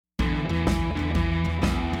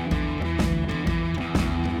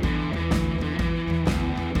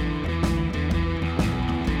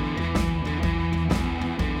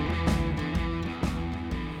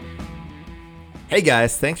Hey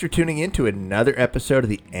guys, thanks for tuning in to another episode of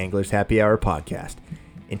the Anglers Happy Hour podcast.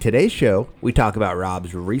 In today's show, we talk about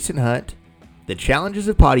Rob's recent hunt, the challenges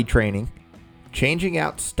of potty training, changing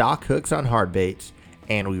out stock hooks on hard baits,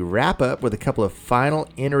 and we wrap up with a couple of final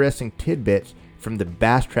interesting tidbits from the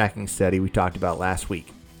bass tracking study we talked about last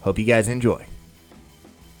week. Hope you guys enjoy.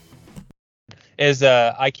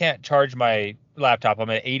 I can't charge my laptop. I'm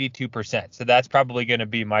at 82%, so that's probably going to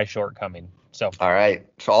be my shortcoming. So all right,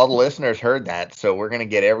 so all the listeners heard that, so we're going to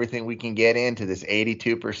get everything we can get into this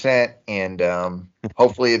 82%, and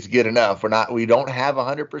hopefully it's good enough. We don't have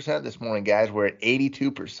 100% this morning, guys. We're at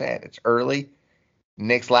 82%. It's early.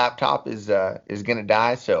 Nick's laptop is going to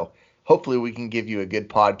die, so hopefully we can give you a good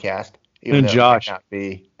podcast, even and though Josh, it might not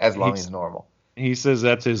be as long as normal. He says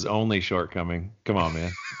that's his only shortcoming. Come on,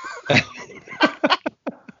 man.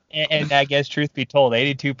 And I guess, truth be told,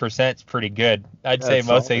 82% is pretty good. I'd say That's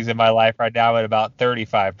most solid. things in my life right now at about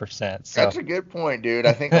 35%. So. That's a good point, dude.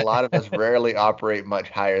 I think a lot of us rarely operate much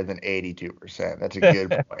higher than 82%. That's a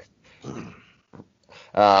good point.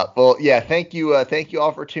 Well, yeah, thank you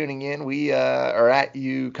all for tuning in. We are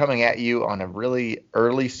coming at you on a really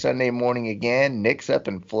early Sunday morning again. Nick's up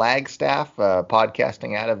in Flagstaff,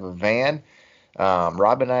 podcasting out of a van.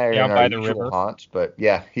 Rob and I are in our usual haunts, but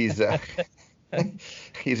yeah, he's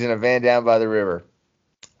he's in a van down by the river.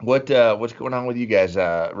 What's going on with you guys?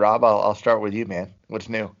 Rob, I'll start with you, man. What's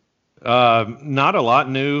new? Not a lot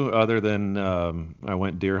new, other than I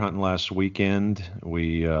went deer hunting last weekend.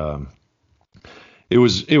 It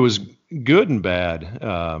was good and bad.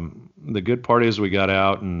 The good part is we got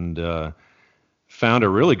out and found a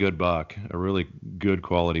really good buck, a really good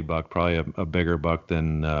quality buck, probably a bigger buck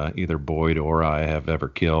than either Boyd or I have ever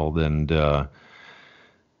killed. And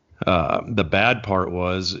the bad part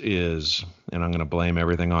is, and I'm going to blame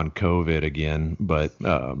everything on COVID again, but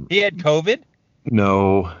he had COVID?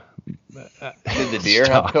 No. Did the deer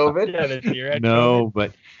have COVID? Yeah, the deer had no, COVID.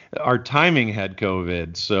 But our timing had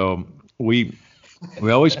COVID, so we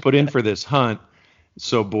always put in for this hunt.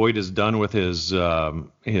 So Boyd is done with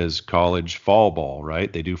his college fall ball,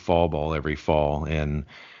 right? They do fall ball every fall, and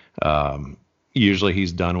usually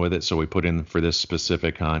he's done with it. So we put in for this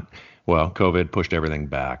specific hunt. Well, COVID pushed everything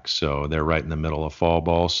back, so they're right in the middle of fall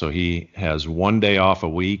ball. So he has 1 day off a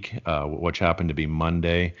week, which happened to be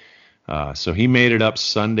Monday. So he made it up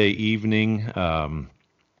Sunday evening,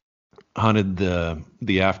 hunted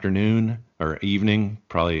the afternoon or evening,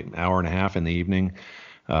 probably an hour and a half in the evening.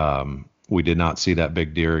 We did not see that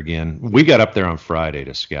big deer again. We got up there on Friday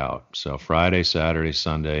to scout. So Friday, Saturday,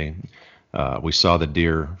 Sunday, we saw the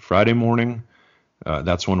deer Friday morning.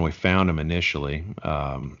 That's when we found him initially.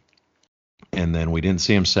 And then we didn't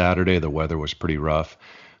see him Saturday. The weather was pretty rough.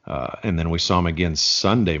 And then we saw him again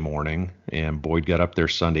Sunday morning, and Boyd got up there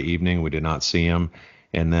Sunday evening. We did not see him.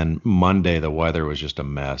 And then Monday, the weather was just a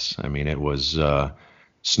mess. I mean, it was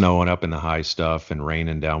snowing up in the high stuff and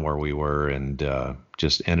raining down where we were, and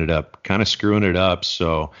just ended up kind of screwing it up.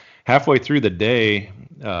 So halfway through the day,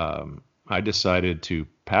 I decided to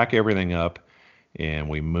pack everything up, and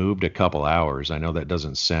we moved a couple hours. I know that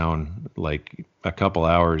doesn't sound like a couple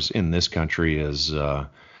hours in this country is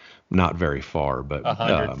not very far, but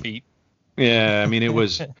 100 feet. Yeah, I mean, it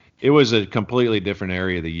was a completely different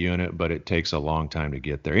area of the unit, but it takes a long time to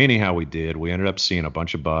get there. Anyhow, we did. We ended up seeing a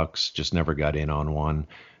bunch of bucks, just never got in on one.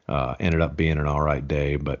 Ended up being an all right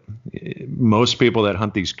day, but most people that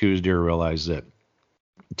hunt these Coues deer realize that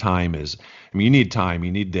time is, I mean, you need time,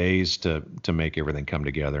 you need days to make everything come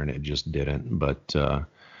together, and it just didn't. But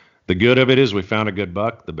the good of it is we found a good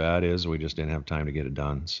buck. The bad is we just didn't have time to get it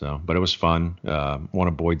done. So, but it was fun. One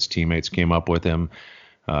of Boyd's teammates came up with him.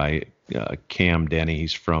 Cam Denny,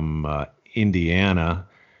 he's from Indiana.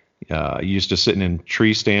 Used to sitting in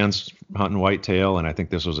tree stands hunting whitetail, and I think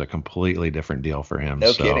this was a completely different deal for him.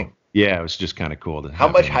 No kidding. Yeah, it was just kind of cool. How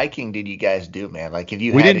much hiking did you guys do, man? Like, if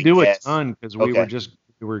you we had didn't to do guess, a ton because we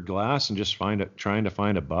were glass and just trying to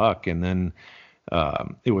find a buck, and then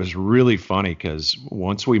it was really funny because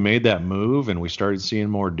once we made that move and we started seeing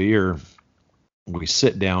more deer, we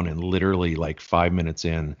sit down and literally like 5 minutes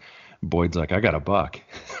in, Boyd's like, I got a buck.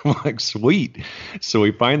 I'm like, sweet. So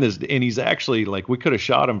we find this, and he's actually like, we could have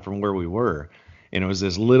shot him from where we were, and it was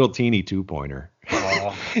this little teeny 2-pointer.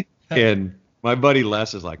 And my buddy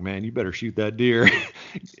Les is like, man, you better shoot that deer.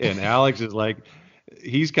 And Alex is like,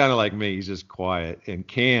 he's kind of like me. He's just quiet. And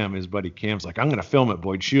Cam, his buddy Cam's like, I'm going to film it,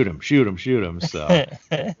 Boyd. Shoot him. So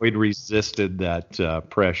Boyd resisted that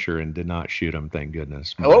pressure and did not shoot him, thank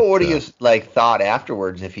goodness. What would you thought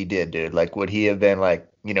afterwards if he did, dude? Like, would he have been like,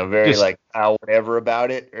 very just, whatever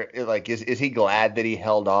about it? Or like, is he glad that he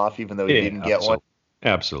held off even though he didn't get one?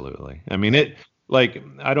 Absolutely. I mean, like,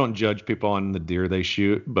 I don't judge people on the deer they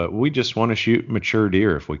shoot, but we just want to shoot mature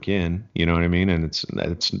deer if we can, you know what I mean? And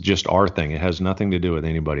it's just our thing. It has nothing to do with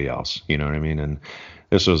anybody else, you know what I mean? And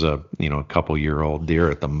this was a couple-year-old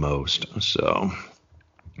deer at the most, so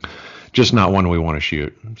just not one we want to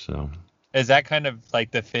shoot. So is that kind of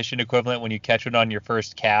like the fishing equivalent when you catch one on your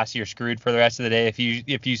first cast, you're screwed for the rest of the day?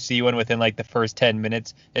 If you see one within like the first 10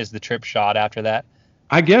 minutes, is the trip shot after that?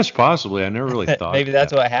 I guess possibly. I never really thought maybe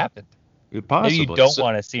that's what happened. Possibly. Maybe you don't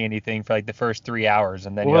want to see anything for like the first 3 hours,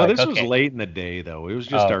 and then well, you're like, this was late in the day though. It was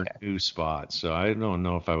just our new spot, so I don't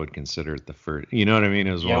know if I would consider it the first. You know what I mean?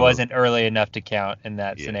 It wasn't early enough to count in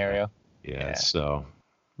that scenario. Yeah. So,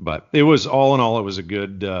 but it was all in all, it was a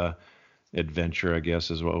good adventure, I guess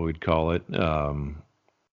is what we'd call it.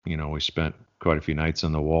 We spent quite a few nights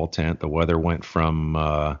in the wall tent. The weather went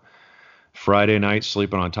from Friday night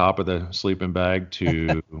sleeping on top of the sleeping bag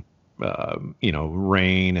to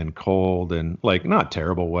rain and cold and like not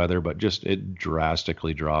terrible weather, but just it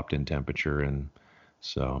drastically dropped in temperature. And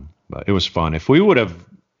so, but it was fun. If we would have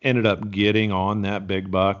ended up getting on that big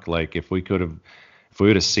buck, like if we would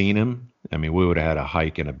have seen him, I mean, we would have had a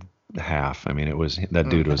hike and a half. I mean, that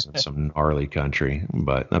dude was in some gnarly country,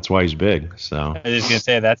 but that's why he's big. So I was just gonna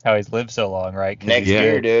say that's how he's lived so long, right? Next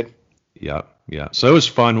year, dude. Yeah. So it was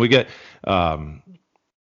fun. We get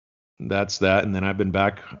that's that. And then I've been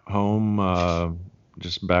back home,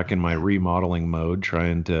 just back in my remodeling mode,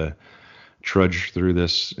 trying to trudge through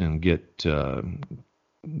this and get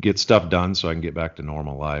stuff done so I can get back to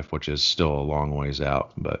normal life, which is still a long ways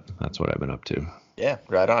out, but that's what I've been up to. Yeah,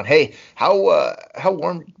 right on. Hey, how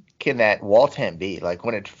warm can that wall tent be? Like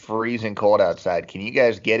when it's freezing cold outside, can you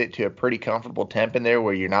guys get it to a pretty comfortable temp in there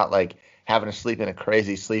where you're not like having to sleep in a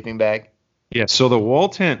crazy sleeping bag? Yeah. So the wall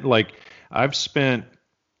tent, like I've spent,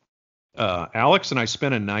 Alex and I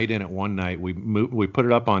spent a night in it one night. We put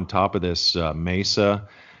it up on top of this mesa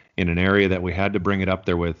in an area that we had to bring it up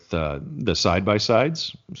there with the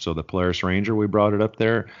side-by-sides. So the Polaris Ranger, we brought it up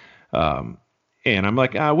there. And I'm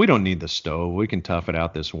like, we don't need the stove. We can tough it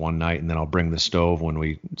out this one night, and then I'll bring the stove when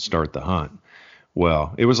we start the hunt.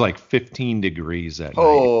 Well, it was like 15 degrees that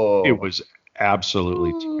night. It was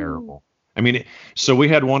absolutely terrible. I mean, so we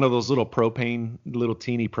had one of those little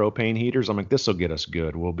teeny propane heaters. I'm like, this will get us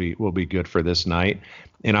good. We'll be good for this night.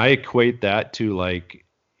 And I equate that to like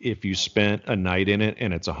if you spent a night in it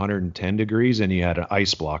and it's 110 degrees and you had an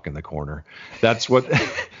ice block in the corner. That's pretty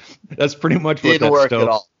much what Didn't that work stove. At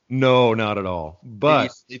all. No, not at all. But did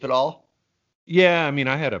you sleep at all? Yeah, I mean,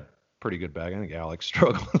 I had a pretty good bag. I think Alex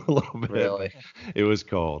struggled a little bit. Really? It was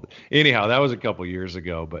cold. Anyhow, that was a couple years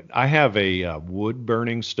ago, but I have a wood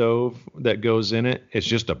burning stove that goes in it. It's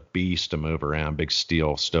just a beast to move around, big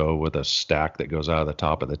steel stove with a stack that goes out of the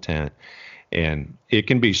top of the tent. And it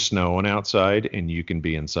can be snowing outside and you can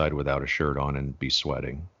be inside without a shirt on and be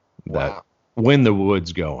sweating. Wow. When the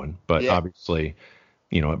wood's going, but obviously,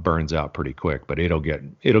 it burns out pretty quick, but it'll get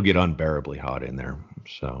unbearably hot in there.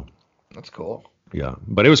 So that's cool. Yeah,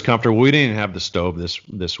 but it was comfortable. We didn't have the stove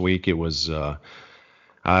this week. It was, I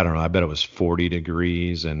don't know, I bet it was 40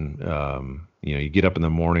 degrees. And, you get up in the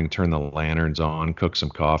morning, turn the lanterns on, cook some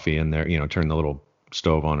coffee in there, turn the little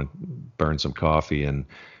stove on and burn some coffee, and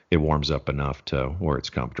it warms up enough to where it's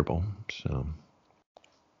comfortable. So.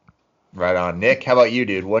 Right on. Nick, how about you,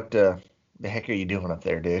 dude? What the heck are you doing up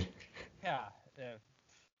there, dude? Yeah,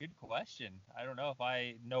 good question. I don't know if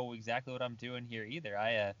I know exactly what I'm doing here either.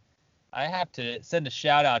 I have to send a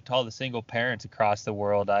shout out to all the single parents across the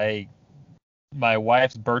world. My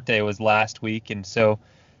wife's birthday was last week, and so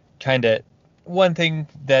kind of one thing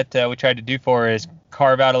that we tried to do for her is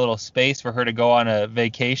carve out a little space for her to go on a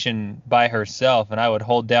vacation by herself, and I would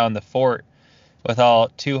hold down the fort with all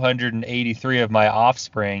 283 of my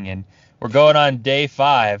offspring, and we're going on day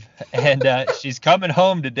 5, and she's coming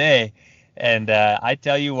home today, and I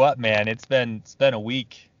tell you what, man, it's been a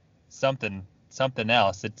week, something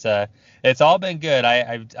else. It's all been good.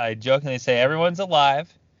 I jokingly say everyone's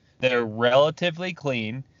alive, they're relatively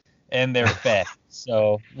clean, and they're fed.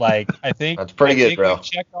 So like I think that's pretty good, bro. We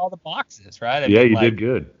checked all the boxes, right? You did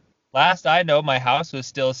good. Last I know, my house was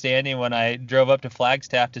still standing when I drove up to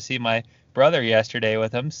Flagstaff to see my brother yesterday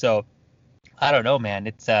with him. So I don't know, man.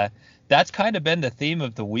 It's that's kind of been the theme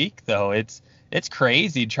of the week, though. It's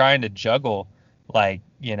crazy trying to juggle, like,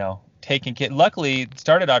 taking kids. Luckily, it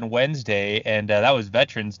started on Wednesday, and that was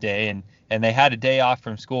Veterans Day, and they had a day off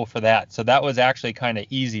from school for that. So that was actually kind of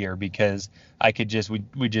easier because I could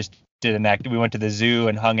we just did an act. We went to the zoo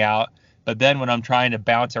and hung out. But then when I'm trying to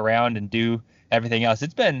bounce around and do everything else,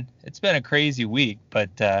 it's been a crazy week.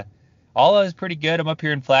 But all is pretty good. I'm up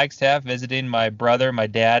here in Flagstaff visiting my brother. My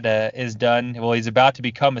dad is done. Well, he's about to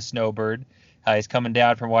become a snowbird. He's coming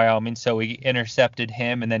down from Wyoming, so we intercepted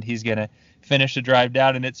him, and then he's going to finish the drive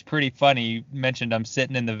down. And it's pretty funny. You mentioned I'm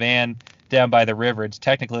sitting in the van down by the river. It's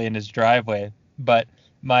technically in his driveway, but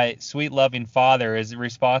my sweet loving father is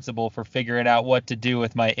responsible for figuring out what to do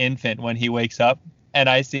with my infant when he wakes up. And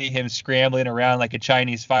I see him scrambling around like a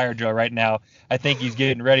Chinese fire drill right now. I think he's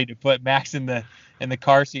getting ready to put Max in the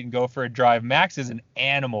car seat and go for a drive. Max is an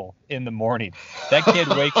animal in the morning. That kid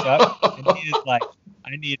wakes up and he is like,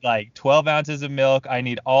 I need like 12 ounces of milk. I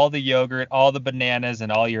need all the yogurt, all the bananas,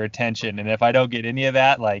 and all your attention. And if I don't get any of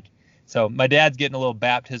that, so my dad's getting a little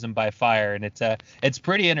baptism by fire, and it's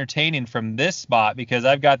pretty entertaining from this spot because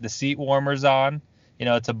I've got the seat warmers on.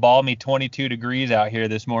 It's a balmy 22 degrees out here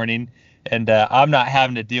this morning, and I'm not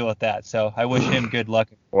having to deal with that. So I wish him good luck.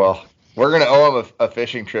 Well, we're gonna owe him a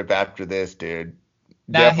fishing trip after this, dude.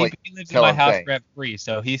 Nah, he lives in my house rent free,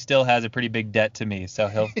 so he still has a pretty big debt to me. So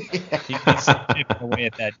he's chipping away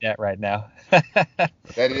at that debt right now.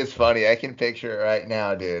 That is funny. I can picture it right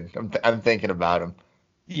now, dude. I'm thinking about him.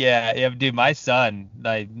 Yeah, dude. My son,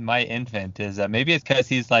 my infant, is maybe it's because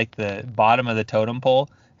he's like the bottom of the totem pole.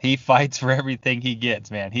 He fights for everything he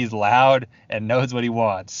gets, man. He's loud and knows what he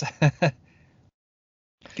wants.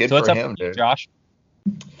 Good so for him, dude. Josh?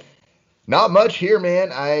 Not much here,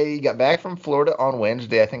 man. I got back from Florida on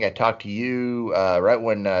Wednesday. I think I talked to you right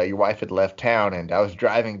when your wife had left town, and I was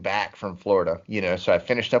driving back from Florida, so I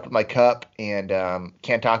finished up with my cup, and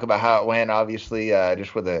can't talk about how it went, obviously,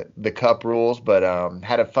 just with the cup rules, but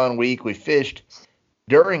had a fun week. We fished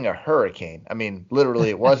during a hurricane. I mean, literally,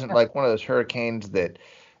 it wasn't like one of those hurricanes that,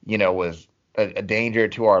 was a danger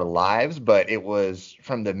to our lives, but it was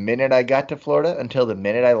from the minute I got to Florida until the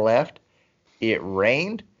minute I left, it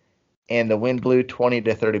rained. And the wind blew 20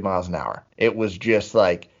 to 30 miles an hour. It was just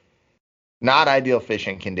like not ideal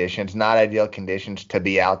fishing conditions, not ideal conditions to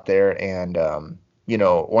be out there. And,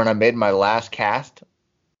 when I made my last cast,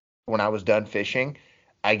 when I was done fishing,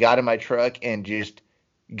 I got in my truck and just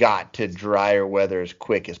got to drier weather as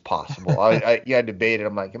quick as possible. I debated.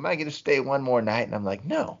 I'm like, am I going to stay one more night? And I'm like,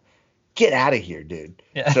 no, get out of here, dude.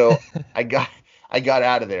 Yeah. So I got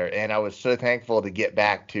out of there, and I was so thankful to get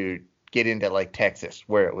back to get into like Texas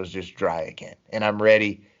where it was just dry again. And I'm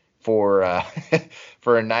ready for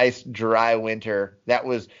for a nice dry winter. That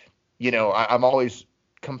was, I'm always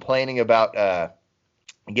complaining about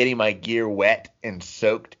getting my gear wet and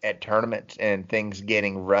soaked at tournaments and things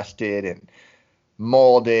getting rusted and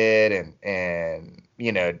molded and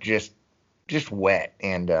just wet.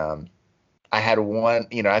 And I had one,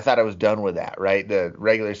 I thought I was done with that, right? The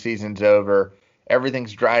regular season's over.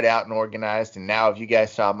 Everything's dried out and organized, and now if you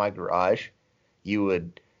guys saw my garage,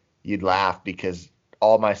 you'd laugh because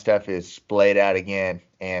all my stuff is splayed out again,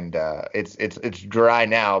 and it's dry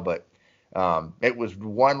now. But it was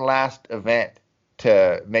one last event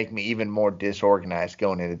to make me even more disorganized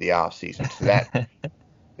going into the off season. So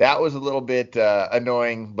that was a little bit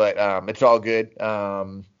annoying, but it's all good.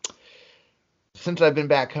 Since I've been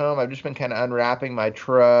back home, I've just been kind of unwrapping my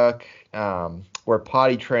truck. We're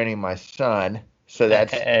potty training my son. So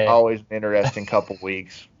that's always an interesting couple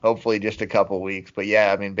weeks, hopefully just a couple weeks. But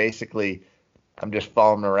yeah, I mean, basically I'm just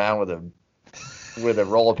following around with a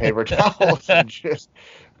roll of paper towels and just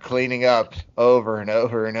cleaning up over and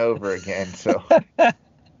over and over again. So.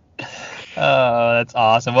 Oh, that's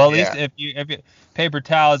awesome. Well, at least if you paper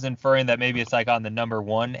towel is inferring that maybe it's like on the number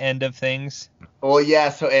one end of things. Well, yeah.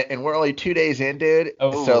 So, and we're only 2 days in, dude.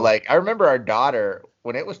 Oh. So like, I remember our daughter,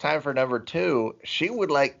 when it was time for number 2, she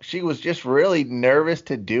was just really nervous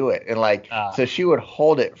to do it. And so she would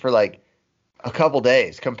hold it for like a couple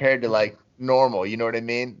days compared to like normal, you know what I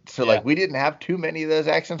mean? So like we didn't have too many of those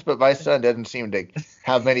accidents, but my son doesn't seem to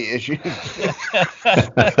have many issues.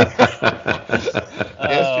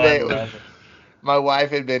 Yesterday my wife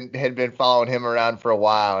had been following him around for a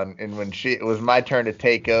while, and when it was my turn to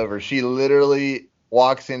take over, she literally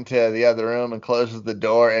walks into the other room and closes the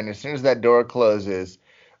door, and as soon as that door closes,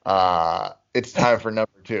 it's time for number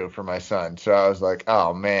 2 for my son. So I was like,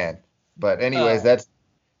 oh man. But anyways, that's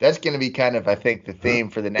going to be kind of, I think, the theme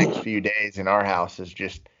for the next few days in our house is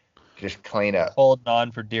just clean up. Holding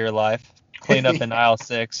on for dear life. Clean up in aisle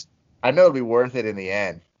 6. I know it'll be worth it in the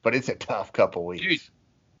end, but it's a tough couple weeks. Dude.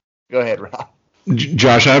 Go ahead, Rob.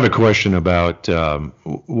 Josh, I have a question about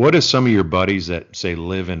what is some of your buddies that, say,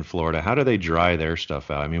 live in Florida, how do they dry their stuff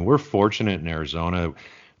out? I mean, we're fortunate in Arizona.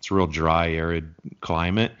 It's a real dry, arid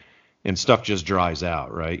climate, and stuff just dries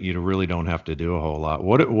out, right? You really don't have to do a whole lot.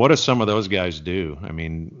 What do some of those guys do? I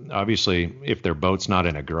mean, obviously, if their boat's not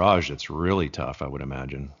in a garage, it's really tough, I would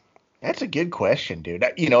imagine. That's a good question, dude.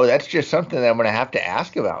 That's just something that I'm going to have to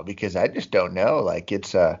ask about because I just don't know. Like,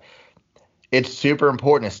 it's it's super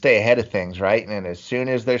important to stay ahead of things, right? And as soon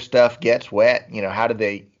as their stuff gets wet, how do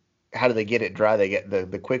they get it dry? They get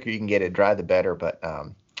the quicker you can get it dry, the better. But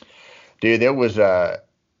dude, there's a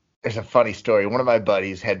funny story. One of my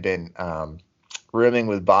buddies had been rooming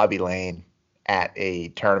with Bobby Lane at a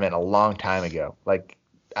tournament a long time ago, like,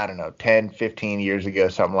 I don't know, 10, 15 years ago,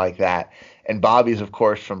 something like that. And Bobby's, of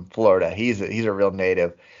course, from Florida. He's a real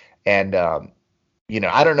native. And,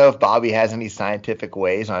 I don't know if Bobby has any scientific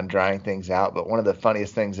ways on drying things out, but one of the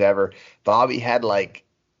funniest things ever, Bobby had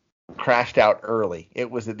crashed out early. It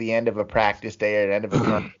was at the end of a practice day or at the end of a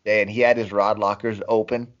tournament day, and he had his rod lockers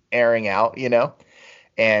open, airing out,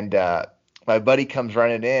 And my buddy comes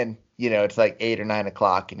running in, it's like 8 or 9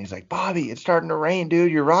 o'clock, and he's like, Bobby, it's starting to rain,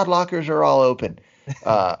 dude. Your rod lockers are all open.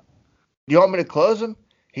 You want me to close them?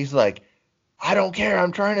 He's like, I don't care.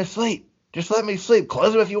 I'm trying to sleep. Just let me sleep.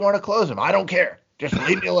 Close them if you want to close them. I don't care. Just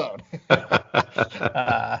leave me alone.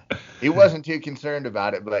 He wasn't too concerned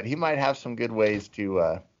about it, but he might have some good ways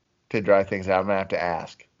to dry things out. I'm going to have to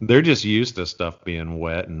ask. They're just used to stuff being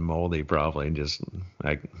wet and moldy, probably.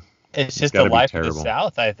 It's just the life of the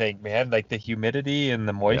South, I think, man. Like the humidity and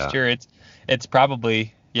the moisture. Yeah. It's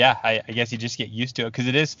probably, I guess you just get used to it, because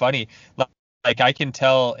it is funny. Like I can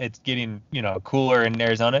tell it's getting, cooler in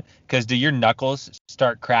Arizona, because do your knuckles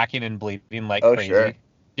start cracking and bleeding like crazy? Sure.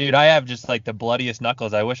 Dude, I have just like the bloodiest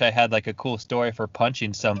knuckles. I wish I had like a cool story for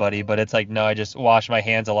punching somebody, but it's like, no, I just washed my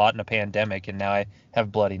hands a lot in a pandemic, and now I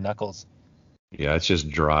have bloody knuckles. Yeah, it's just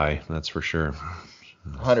dry. That's for sure.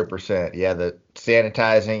 100%. Yeah, the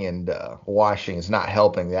sanitizing and washing is not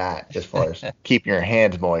helping that as far as keeping your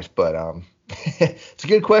hands moist. But it's a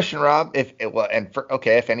good question, Rob. If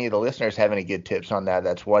any of the listeners have any good tips on that,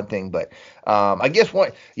 that's one thing. But I guess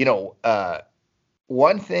one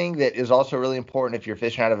thing that is also really important if you're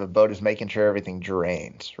fishing out of a boat is making sure everything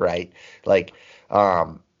drains, right? Like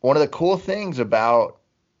one of the cool things about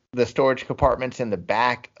the storage compartments in the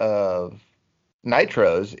back of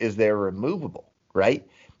nitros is they're removable, right?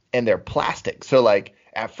 And they're plastic. So like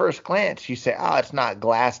at first glance you say, oh, it's not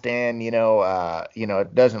glassed in,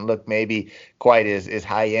 it doesn't look maybe quite as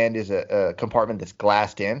high end as a compartment that's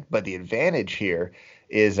glassed in. But the advantage here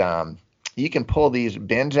is you can pull these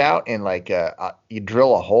bins out and you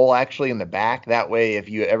drill a hole actually in the back. That way, if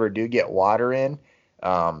you ever do get water in,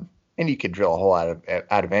 and you could drill a hole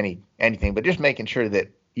out of anything, but just making sure that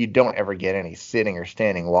you don't ever get any sitting or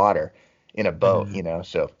standing water in a boat,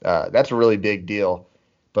 So that's a really big deal.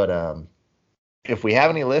 But if we have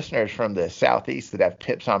any listeners from the Southeast that have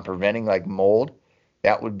tips on preventing like mold,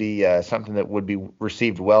 that would be something that would be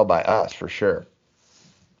received well by us for sure.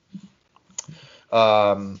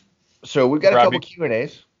 So we've got a couple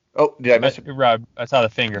Q&As. Oh, did I miss it? Rob, I saw the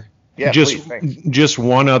finger. Yeah, just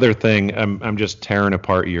one other thing. I'm just tearing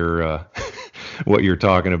apart your what you're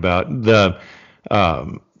talking about. The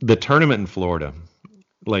tournament in Florida.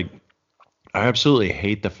 Like, I absolutely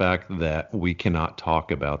hate the fact that we cannot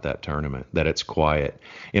talk about that tournament, that it's quiet.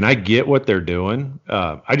 And I get what they're doing.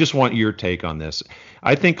 I just want your take on this.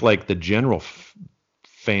 I think like the general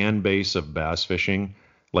fan base of bass fishing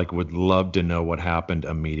would love to know what happened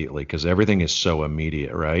immediately, because everything is so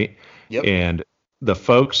immediate, right? Yep. And the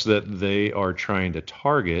folks that they are trying to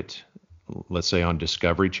target, let's say on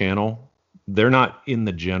Discovery Channel, they're not in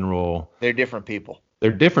the general. They're different people.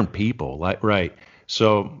 Right.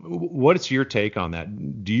 So what's your take on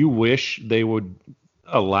that? Do you wish they would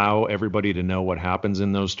allow everybody to know what happens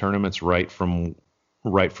in those tournaments right from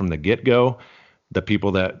the get-go, the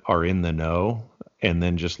people that are in the know, and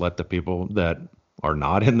then just let the people that are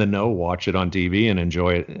not in the know watch it on TV and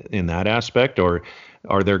enjoy it in that aspect? Or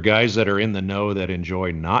are there guys that are in the know that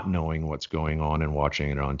enjoy not knowing what's going on and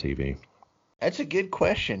watching it on TV? That's a good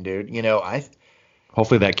question, dude.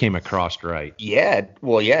 Hopefully that came across right. Yeah,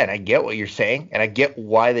 well, yeah, and I get what you're saying, and I get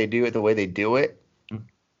why they do it the way they do it. Mm-hmm.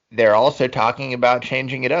 They're also talking about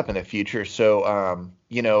changing it up in the future. So,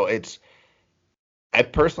 I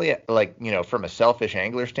personally, from a selfish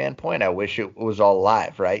angler standpoint, I wish it was all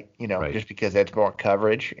live, right? Right. Just because that's more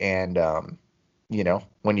coverage. And,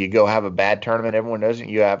 when you go have a bad tournament, everyone knows it.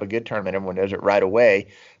 You have a good tournament, everyone knows it right away.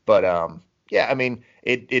 But, I mean,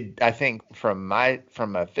 I think from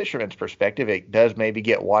a fisherman's perspective, it does maybe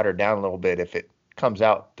get watered down a little bit if it comes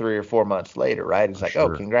out 3 or 4 months later, right? It's like,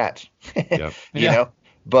 sure. Oh, congrats. Yep. you know,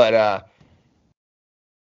 but,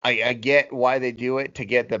 I get why they do it, to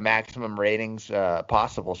get the maximum ratings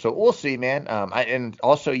possible. So we'll see, man. And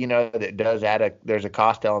also, that does there's a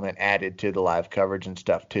cost element added to the live coverage and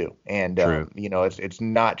stuff too. And it's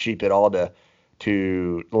not cheap at all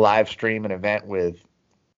to live stream an event with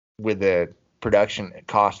the production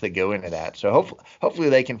costs that go into that. So hopefully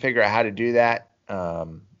they can figure out how to do that.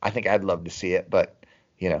 I think I'd love to see it, but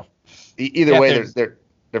either way,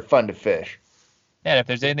 they're fun to fish. Yeah, if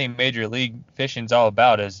there's anything Major League Fishing's all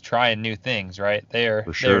about is trying new things, right? They're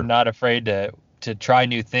not afraid to try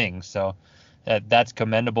new things. So that's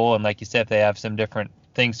commendable. And like you said, if they have some different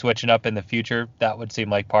things switching up in the future, that would seem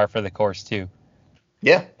like par for the course too.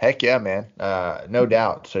 Yeah, heck yeah, man. No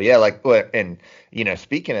doubt. So yeah, and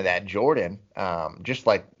speaking of that, Jordan, just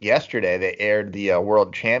like yesterday, they aired the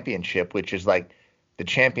World Championship, which is like the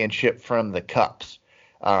championship from the cups.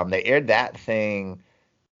 They aired that thing,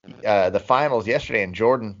 the finals yesterday, and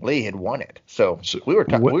Jordan Lee had won it. So we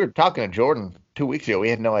were talking to Jordan 2 weeks ago. We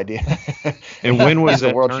had no idea. And when was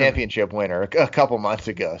the World Championship winner? A couple months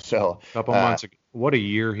ago. So a couple months ago. What a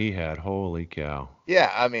year he had. Holy cow.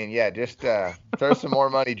 Yeah, I mean, just throw some more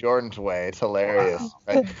money Jordan's way. It's hilarious.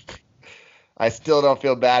 Wow. I still don't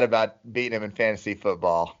feel bad about beating him in fantasy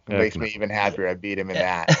football. It makes me even happier I beat him in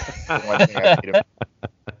that. One thing I beat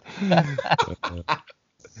him.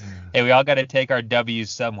 Hey, we all got to take our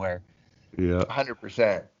W's somewhere. Yeah.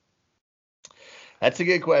 100%. That's a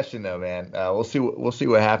good question, though, man. We'll see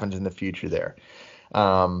what happens in the future there.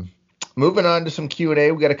 Moving on to some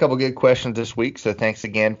Q&A, we got a couple good questions this week, so thanks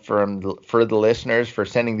again for the listeners for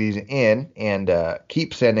sending these in, and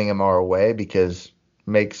keep sending them our way because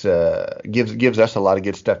gives us a lot of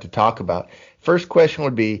good stuff to talk about. First question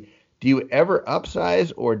would be, do you ever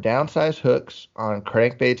upsize or downsize hooks on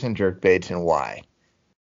crankbaits and jerkbaits, and why?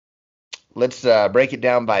 Let's break it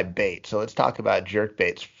down by bait. So let's talk about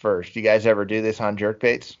jerkbaits first. You guys ever do this on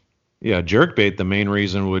jerkbaits? Yeah, jerkbait, the main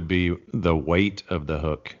reason would be the weight of the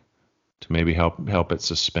hook to maybe help it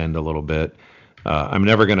suspend a little bit. I'm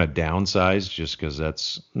never going to downsize just because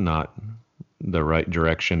that's not the right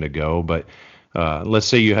direction to go. But let's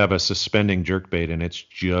say you have a suspending jerkbait and it's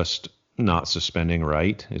just not suspending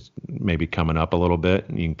right. It's maybe coming up a little bit.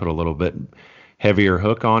 You can put a little bit heavier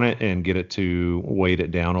hook on it and get it to weight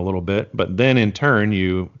it down a little bit. But then in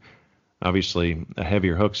turn, obviously a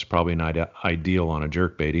heavier hook's probably not ideal on a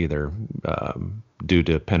jerkbait either, due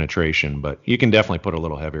to penetration, but you can definitely put a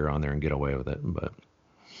little heavier on there and get away with it. But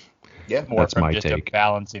yeah, that's my take. A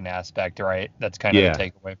balancing aspect, right? That's kind of the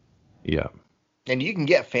takeaway. Yeah. And you can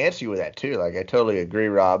get fancy with that too. Like I totally agree,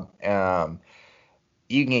 Rob.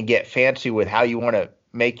 You can get fancy with how you want to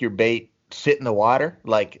make your bait sit in the water.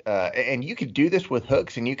 Like, and you could do this with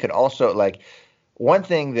hooks, and you could also one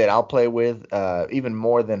thing that I'll play with even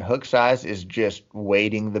more than hook size is just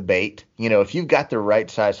weighting the bait. If you've got the right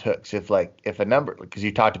size hooks, if a number, because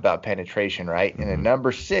you talked about penetration, right? And a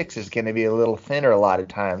number 6 is going to be a little thinner a lot of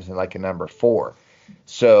times than like a number 4.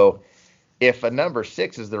 So if a number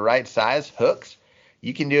 6 is the right size hooks,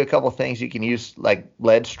 you can do a couple things. You can use like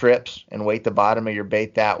lead strips and weight the bottom of your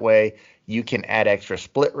bait that way. You can add extra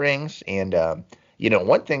split rings. And,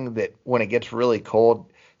 one thing that when it gets really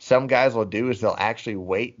cold, some guys will do is they'll actually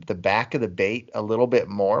weight the back of the bait a little bit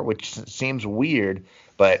more, which seems weird,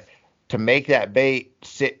 but to make that bait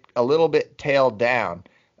sit a little bit tail down.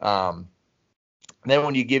 Then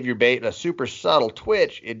when you give your bait a super subtle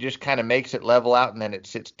twitch, it just kind of makes it level out, and then it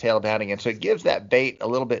sits tail down again. So it gives that bait a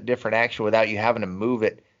little bit different action without you having to move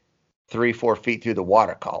it 3-4 feet through the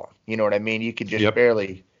water column. You know what I mean? You could just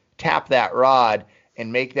barely tap that rod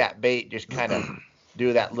and make that bait just kind of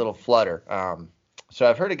do that little flutter. So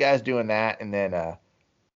I've heard of guys doing that, and then,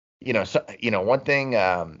 one thing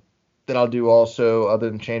that I'll do also, other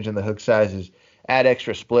than changing the hook size, is add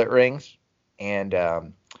extra split rings.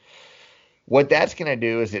 And what that's going to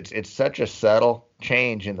do is it's such a subtle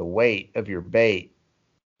change in the weight of your bait.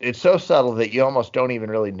 It's so subtle that you almost don't even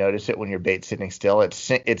really notice it when your bait's sitting still.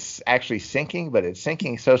 It's actually sinking, but it's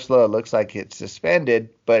sinking so slow it looks like it's suspended.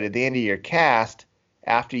 But at the end of your cast,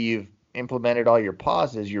 after you've implemented all your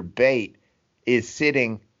pauses, your bait is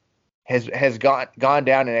has gone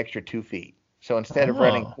down an extra 2 feet. So instead of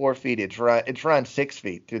running 4 feet, it's run 6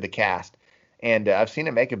 feet through the cast, and I've seen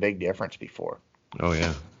it make a big difference before. Oh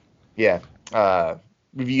yeah. Yeah. Have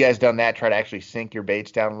you guys done that? Try to actually sink your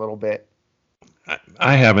baits down a little bit?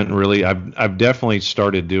 I haven't really. I've definitely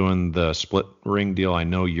started doing the split ring deal. I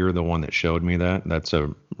know you're the one that showed me that. That's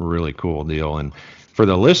a really cool deal. And for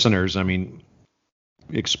the listeners, I mean,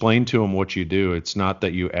 explain to them what you do. It's not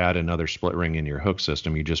that you add another split ring in your hook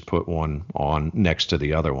system. You just put one on next to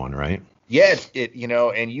the other one, right? Yeah,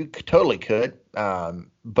 and you totally could.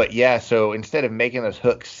 But yeah, so instead of making those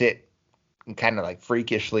hooks sit kind of like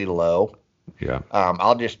freakishly low,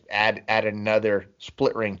 I'll just add another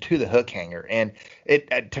split ring to the hook hanger. And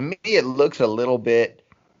it to me, it looks a little bit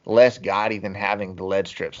less gaudy than having the lead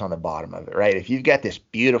strips on the bottom of it, right? If you've got this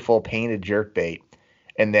beautiful painted jerkbait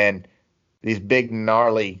and then these big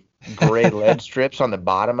gnarly gray lead strips on the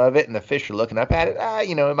bottom of it, and the fish are looking up at it,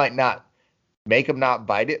 it might not make them not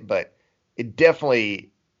bite it, but it definitely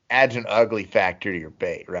adds an ugly factor to your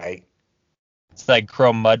bait, right? It's like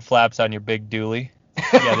chrome mud flaps on your big dually.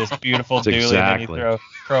 Yeah, this beautiful That's dually, and then you exactly. throw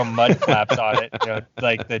chrome mud flaps on it.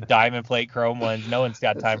 Like the diamond plate chrome ones. No one's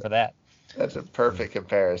got time for that. That's a perfect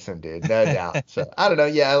comparison, dude. No doubt. So I don't know.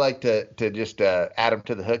 Yeah, I like to just add them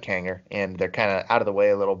to the hook hanger, and they're kind of out of the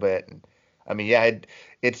way a little bit. And I mean, yeah,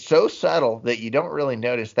 it's so subtle that you don't really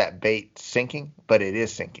notice that bait sinking, but it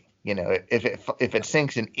is sinking. If it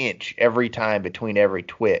sinks an inch every time between every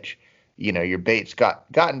twitch, your bait's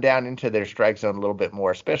gotten down into their strike zone a little bit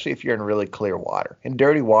more, especially if you're in really clear water. In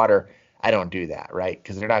dirty water, I don't do that, right?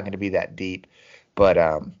 Because they're not going to be that deep. But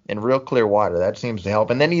in real clear water, that seems to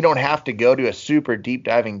help. And then you don't have to go to a super deep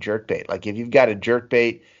diving jerkbait. Like if you've got a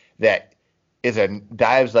jerkbait that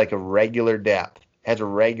dives like a regular depth, has a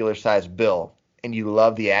regular size bill, and you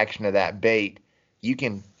love the action of that bait, you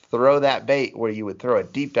can throw that bait where you would throw a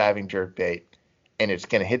deep diving jerkbait, and it's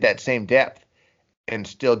going to hit that same depth and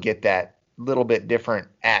still get that little bit different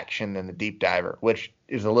action than the deep diver, which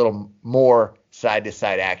is a little more side to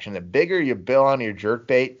side action. The bigger you bill on your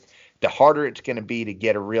jerkbait, the harder it's going to be to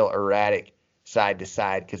get a real erratic side to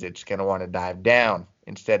side, because it's going to want to dive down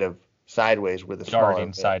instead of sideways with a smaller Darting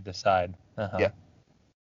bit. side to side. Yeah,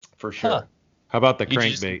 for sure. Huh. How about the You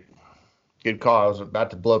crankbait? Good call. I was about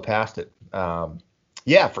to blow past it.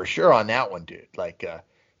 Yeah, for sure on that one, dude. Like,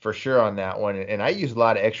 for sure on that one. And I use a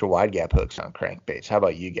lot of extra wide gap hooks on crankbaits. How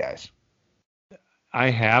about you guys? I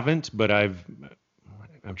haven't, but I'm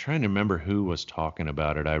trying to remember who was talking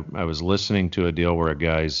about it. I was listening to a deal where a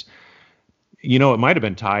guy's, it might have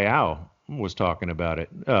been Ty Au was talking about it.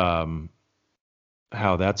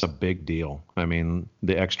 How that's a big deal. I mean,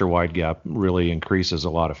 the extra wide gap really increases a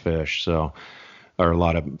lot of fish. So, or a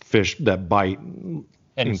lot of fish that bite And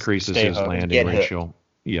increases stay his hooked. landing Get hooked. ratio.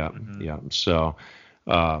 Yeah, yeah. So,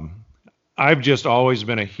 I've just always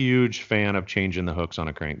been a huge fan of changing the hooks on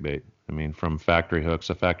a crankbait. I mean, from factory hooks,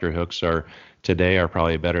 the factory hooks are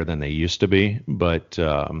probably better than they used to be. But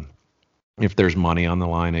if there's money on the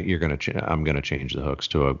line, I'm gonna change the hooks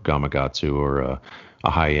to a Gamakatsu or a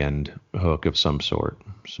high-end hook of some sort.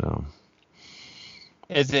 So.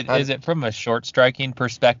 Is it from a short striking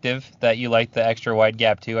perspective that you like the extra wide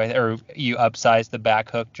gap too, or you upsize the back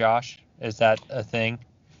hook, Josh? Is that a thing?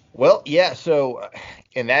 Well, yeah. So,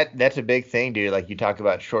 and that's a big thing, dude. Like you talk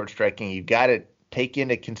about short striking, you've got to take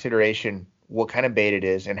into consideration what kind of bait it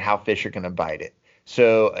is and how fish are going to bite it.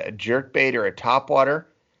 So a jerk bait or a topwater,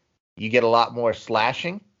 you get a lot more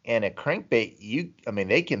slashing, and a crankbait,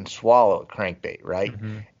 they can swallow a crankbait, right?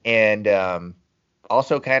 Mm-hmm. And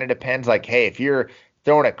also kind of depends, like, hey, if you're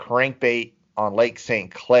throwing a crankbait on Lake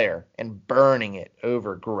St. Clair and burning it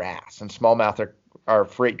over grass, and smallmouth are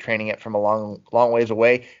freight training it from a long ways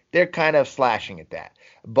away, they're kind of slashing at that.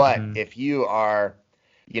 But if you are,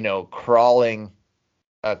 crawling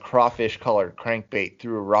a crawfish colored crankbait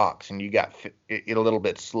through rocks and you got it a little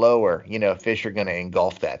bit slower, fish are going to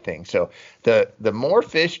engulf that thing. So the more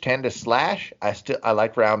fish tend to slash, I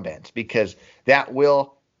like round bends, because that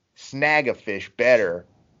will snag a fish better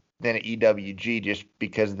than an EWG just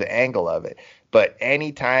because of the angle of it. But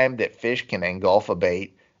anytime that fish can engulf a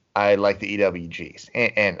bait, I like the EWGs,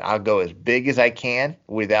 and I'll go as big as I can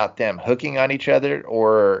without them hooking on each other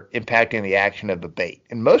or impacting the action of the bait.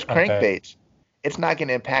 And most crankbaits, it's not going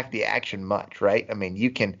to impact the action much, right? I mean,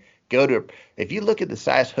 you can go to, if you look at the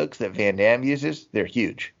size hooks that Van Dam uses, they're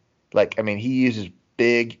huge. Like, I mean, he uses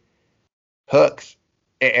big hooks,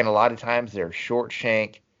 and a lot of times they're short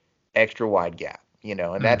shank, extra wide gap,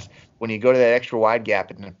 and that's, when you go to that extra wide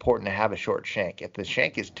gap, it's important to have a short shank. If the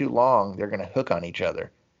shank is too long, they're going to hook on each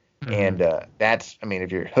other. And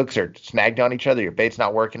if your hooks are snagged on each other, your bait's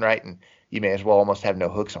not working right, and you may as well almost have no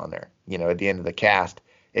hooks on there, at the end of the cast.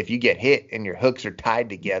 If you get hit and your hooks are tied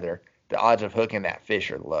together, the odds of hooking that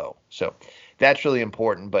fish are low. So that's really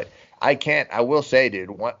important. But I will say,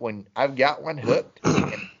 dude, when I've got one hooked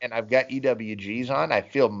and I've got EWGs on, I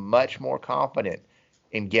feel much more confident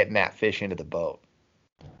in getting that fish into the boat.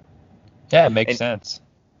 Yeah, it makes sense.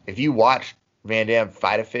 If you watch Van Dam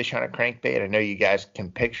fight a fish on a crankbait, I know you guys can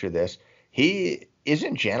picture this. He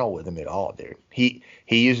isn't gentle with him at all, dude. He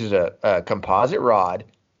uses a composite rod,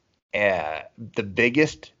 the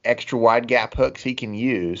biggest extra wide gap hooks he can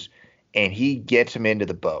use, and he gets him into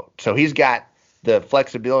the boat. So he's got the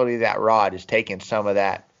flexibility of that rod is taking some of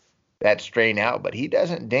that strain out, but he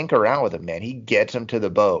doesn't dink around with him, man. He gets him to the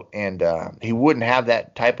boat, and he wouldn't have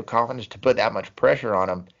that type of confidence to put that much pressure on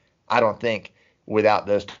him, I don't think, without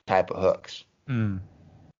those type of hooks.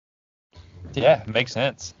 Yeah, makes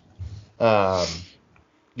sense.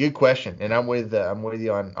 Good question, and I'm with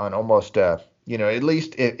you on almost at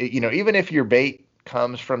least even if your bait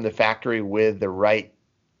comes from the factory with the right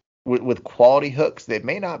with quality hooks that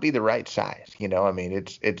may not be the right size. I mean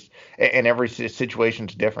it's and every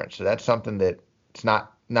situation's different, so that's something that it's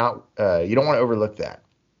not you don't want to overlook that.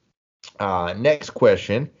 Next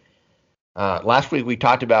question. Last week we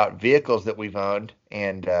talked about vehicles that we've owned,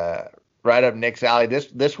 and right up Nick's alley.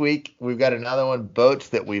 This week we've got another one, boats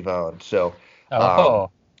that we've owned. So. Oh,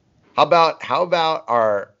 How about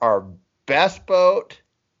our best boat?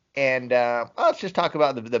 And let's just talk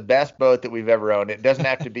about the best boat that we've ever owned. It doesn't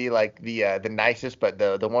have to be like the nicest, but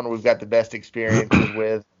the one we've got the best experiences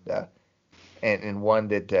with, and one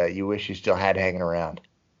that you wish you still had hanging around.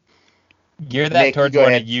 gear that Nick, towards you go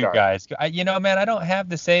one ahead of and you start. guys. Man, I don't have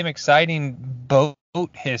the same exciting boat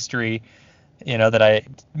history, that I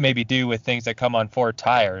maybe do with things that come on 4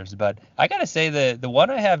 tires. But I gotta say the one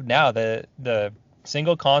I have now, the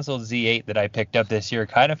single console Z8 that I picked up this year,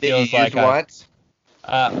 kind of That you feels used like I once?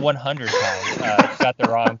 100 times got the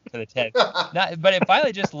wrong to the 10. But it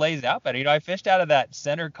finally just lays out better. I fished out of that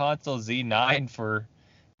center console Z9 for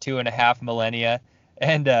 2.5 millennia,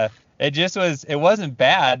 and it wasn't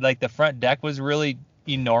bad. Like the front deck was really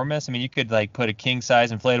enormous. I mean, you could like put a king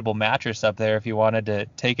size inflatable mattress up there if you wanted to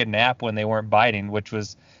take a nap when they weren't biting, which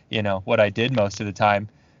was what I did most of the time.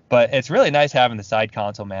 But it's really nice having the side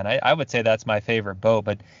console, man. I would say that's my favorite boat.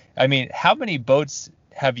 But I mean, how many boats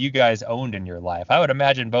have you guys owned in your life? I would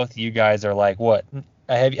imagine both of you guys are like, what?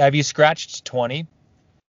 Have you scratched 20?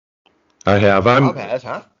 I have. Rob has,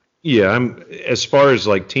 huh? Yeah, I'm as far as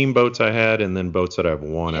like team boats I had and then boats that I've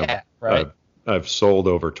won, Yeah, right. I've sold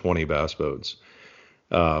over 20 bass boats.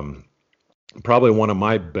 Probably one of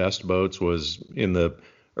my best boats was in the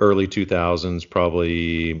early 2000s.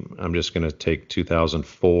 Probably I'm just going to take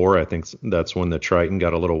 2004. I think that's when the Triton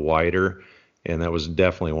got a little wider, and that was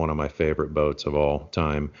definitely one of my favorite boats of all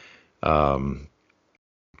time.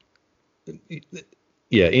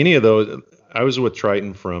 Yeah, any of those. I was with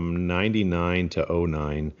Triton from 99 to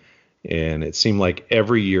 09, and it seemed like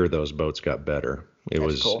every year those boats got better.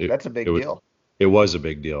 That's cool. That's a big deal. It was a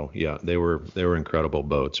big deal. Yeah, they were incredible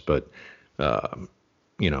boats, but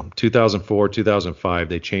 2004, 2005,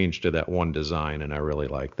 they changed to that one design, and I really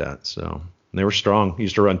liked that. So they were strong.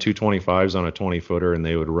 Used to run 225s on a 20-footer, and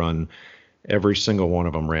they would run every single one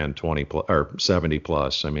of them ran 20 or 70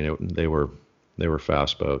 plus. I mean, they were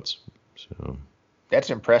fast boats. So. That's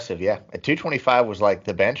impressive, yeah. A 225 was like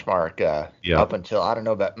the benchmark up until, I don't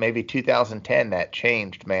know, about maybe 2010. That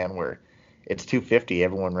changed, man, where it's 250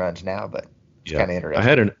 everyone runs now, but it's kind of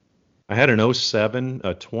interesting. I had an 07,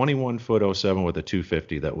 a 21-foot 07 with a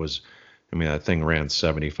 250 that was, I mean, that thing ran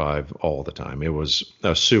 75 all the time. It was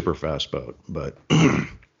a super fast boat, but.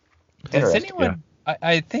 Does anyone,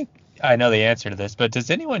 I think I know the answer to this, but does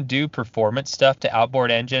anyone do performance stuff to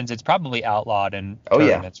outboard engines? It's probably outlawed in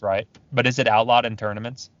tournaments, right? But is it outlawed in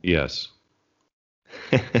tournaments? Yes.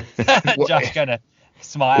 Josh kind of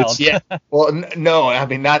smiled. Yeah. Well, no, I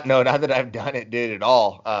mean, not that I've done it, dude, at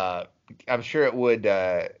all. I'm sure it would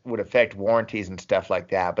affect warranties and stuff like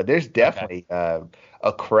that, but there's definitely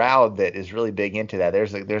a crowd that is really big into that.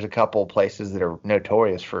 There's a couple places that are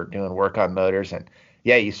notorious for doing work on motors, and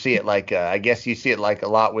yeah, you see it like I guess you see it like a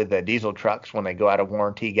lot with diesel trucks when they go out of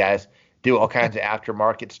warranty. Guys do all kinds of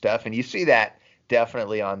aftermarket stuff, and you see that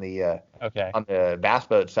definitely on the bass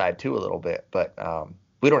boat side too a little bit. But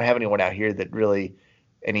we don't have anyone out here that really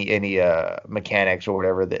any mechanics or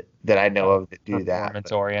whatever that I know of that do that.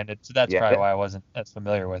 Performance oriented, so that's probably why I wasn't as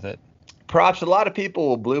familiar with it. Props. A lot of people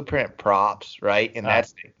will blueprint props, right? And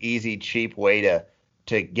that's an easy, cheap way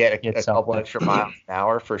to get a couple extra miles an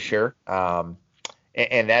hour for sure.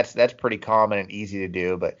 And that's pretty common and easy to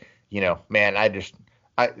do. But, man,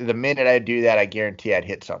 the minute I do that, I guarantee I'd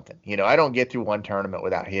hit something. I don't get through one tournament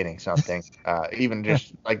without hitting something, even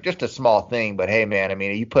just a small thing. But, hey, man, I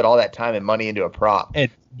mean, you put all that time and money into a prop.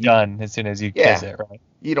 It's done as soon as you kiss it, right?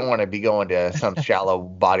 You don't want to be going to some shallow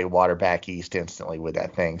body water back east instantly with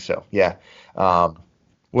that thing. So, yeah.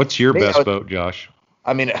 What's your best boat, Josh?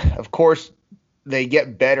 I mean, of course, they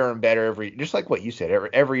get better and better just like what you said.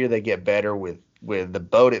 Every year they get better with the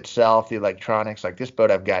boat itself, the electronics. Like this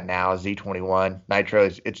boat I've got now, Z21 Nitro,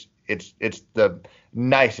 it's the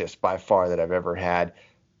nicest by far that I've ever had.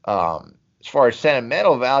 As far as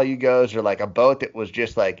sentimental value goes, or like a boat that was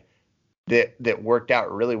just like that worked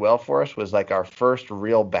out really well for us, was like our first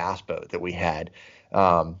real bass boat that we had.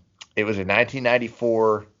 It was a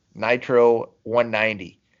 1994 Nitro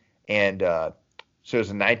 190, and so it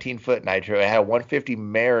was a 19-foot Nitro. It had a 150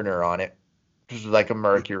 Mariner on it, which was like a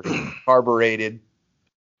Mercury, carbureted.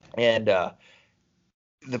 And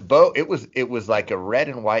the boat, it was like a red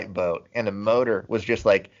and white boat, and the motor was just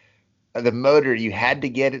like the motor. You had to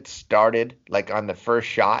get it started like on the first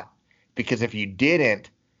shot, because if you didn't,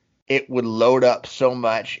 it would load up so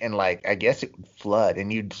much, and like I guess it would flood,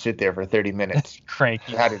 and you'd sit there for 30 minutes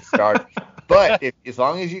Cranky. had it start. But as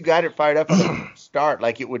long as you got it fired up at the start,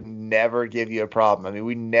 like it would never give you a problem. I mean,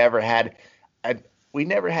 we never had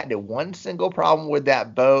one single problem with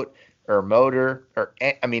that boat or motor or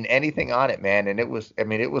I mean anything on it, man. And it was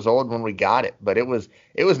old when we got it, but it was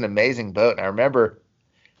an amazing boat. And I remember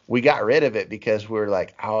we got rid of it because we were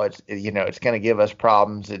like, oh, it's going to give us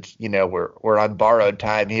problems. It's we're on borrowed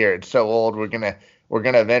time here. It's so old. We're gonna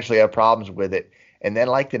eventually have problems with it. And then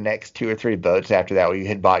like the next 2 or 3 boats after that, we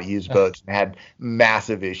had bought used boats and had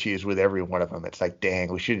massive issues with every one of them. It's like,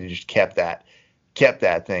 dang, we should have just kept that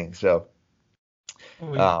thing. So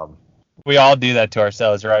we all do that to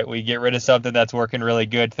ourselves, right? We get rid of something that's working really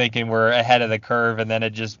good, thinking we're ahead of the curve, and then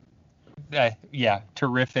it just,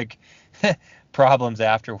 terrific problems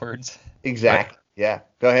afterwards. Exactly. Yeah.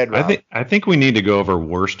 Go ahead, Rob. I think we need to go over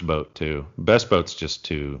worst boat too. Best boat's just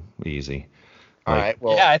too easy. All right.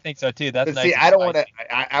 Well, yeah, I think so too. That's nice. See, I don't want to.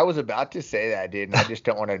 I was about to say that, dude, and I just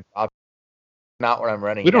don't want to. Not what I'm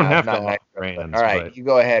running. We don't now. have It's to. not Brands, all right, but- you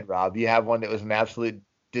go ahead, Rob. You have one that was an absolute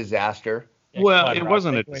disaster. Yeah, Well, come on, it Rob,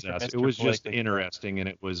 wasn't a take away from disaster. Mr. It was just Politically interesting, and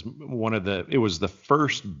it was the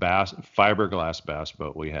first fiberglass bass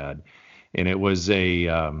boat we had, and it was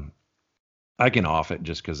I can off it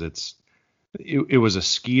just because it was a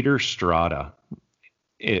Skeeter Strata.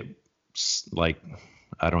 It's like,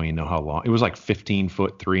 I don't even know how long. It was like 15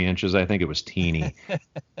 foot 3 inches. I think it was teeny.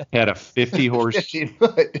 Had a 50 horse. 15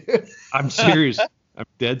 foot. I'm serious. I'm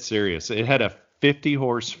dead serious. It had a 50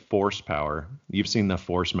 horsepower. You've seen the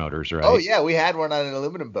force motors, right? Oh yeah, we had one on an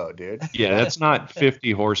aluminum boat, dude. Yeah, that's not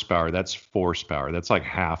 50 horsepower. That's force power. That's like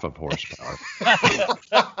half of horsepower.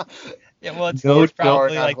 Yeah, well, it's No probably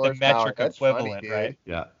power, like not the horsepower. metric That's funny, equivalent, dude. right?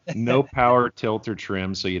 Yeah. No power, tilt, or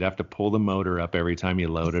trim, so you'd have to pull the motor up every time you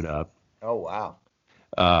load it up. Oh wow.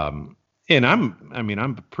 And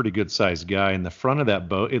I'm a pretty good sized guy. In the front of that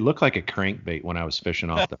boat, it looked like a crankbait when I was fishing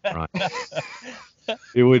off the front.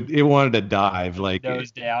 It wanted to dive like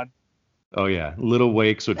Nose down. Oh yeah, little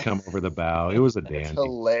wakes would come over the bow. It was a That's dandy.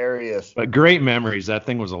 hilarious. But great memories. That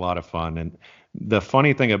thing was a lot of fun. And the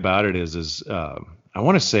funny thing about it is I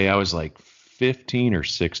want to say I was like 15 or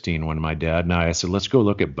 16 when my dad and I said, let's go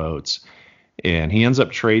look at boats. And he ends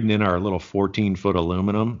up trading in our little 14-foot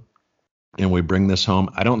aluminum, and we bring this home.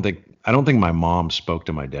 I don't think my mom spoke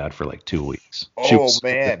to my dad for like 2 weeks. Oh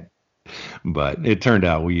man. But it turned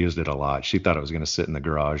out we used it a lot. She thought it was going to sit in the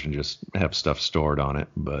garage and just have stuff stored on it.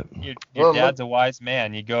 But Your dad's a wise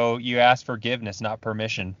man. You ask forgiveness, not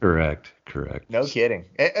permission. correct. No kidding.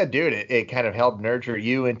 Dude, it kind of helped nurture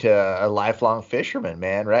you into a lifelong fisherman,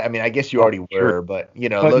 man, right? I mean, I guess you already were, Sure. but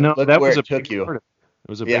But look that where was it a took big you. part of it. It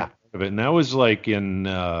was a big part of it. And that was like in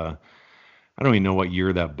I don't even know what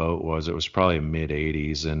year that boat was. It was probably mid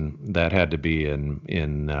 80s, and that had to be in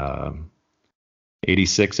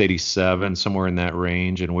 86, 87, somewhere in that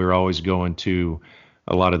range. And we were always going to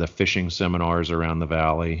a lot of the fishing seminars around the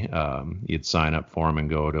valley. You'd sign up for them and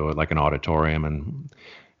go to like an auditorium. And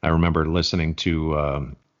I remember listening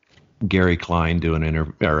to Gary Klein do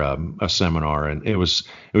a seminar, and it was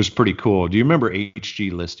pretty cool. Do you remember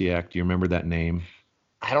H.G. Listiak? Do you remember that name?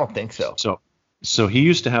 I don't think so. So he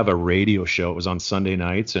used to have a radio show. It was on Sunday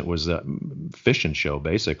nights. It was a fishing show,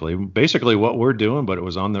 basically what we're doing, but it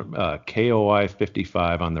was on the KOI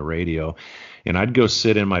 55 on the radio. And I'd go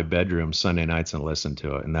sit in my bedroom Sunday nights and listen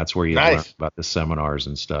to it. And that's where you learn about the seminars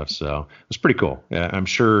and stuff. So it was pretty cool. Yeah, I'm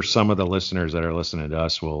sure some of the listeners that are listening to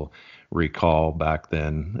us will recall back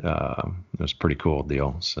then. It was a pretty cool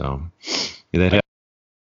deal. So I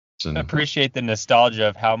appreciate the nostalgia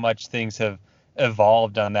of how much things have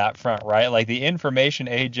evolved on that front, right? Like the information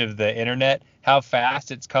age of the internet, how fast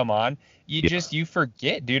it's come on. You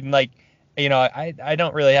forget, dude. And like, I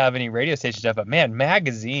don't really have any radio station stuff, but man,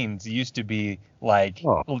 magazines used to be like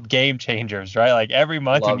game changers, right? Like every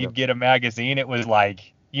month when you'd get a magazine, it was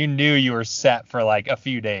like you knew you were set for like a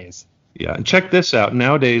few days. Yeah, and check this out.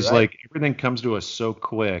 Nowadays, like everything comes to us so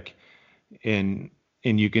quick, and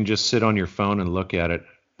you can just sit on your phone and look at it.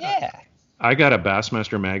 Yeah. I got a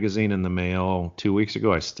Bassmaster magazine in the mail 2 weeks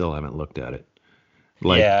ago. I still haven't looked at it.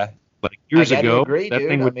 Like years ago, that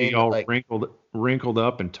thing would be all wrinkled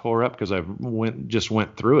up and tore up because I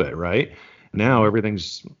went through it. Right now,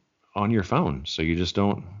 everything's on your phone, so you just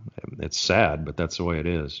don't. It's sad, but that's the way it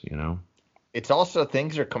is. It's also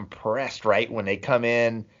things are compressed, right? When they come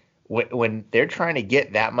in, when they're trying to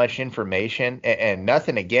get that much information, and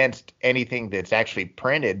nothing against anything that's actually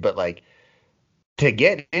printed, but like. to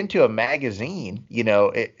get into a magazine,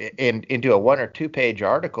 into a 1 or 2 page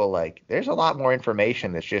article, like there's a lot more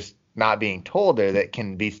information that's just not being told there that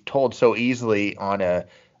can be told so easily on a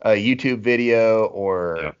YouTube video Yeah.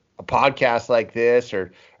 or a podcast like this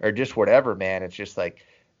or just whatever, man. It's just like,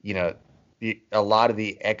 you know, a lot of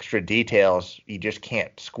the extra details, you just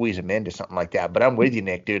can't squeeze them into something like that. But I'm with you,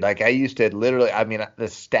 Nick, dude. Like I used to literally, I mean, the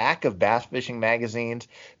stack of bass fishing magazines,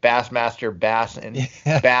 Bassmaster, Bass and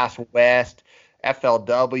Bass West,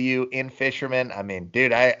 FLW, In Fisherman. I mean,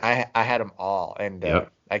 dude, I had them all, and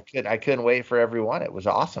Yep. I couldn't wait for every one. It was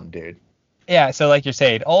awesome, dude. Yeah, so like you're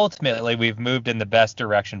saying, ultimately we've moved in the best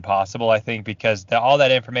direction possible, I think, because all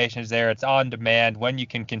that information is there. It's on demand. When you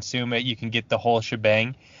can consume it, you can get the whole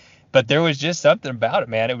shebang. But there was just something about it,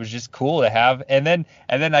 man. It was just cool to have. And then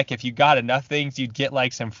like if you got enough things, you'd get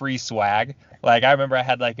like some free swag. Like I remember I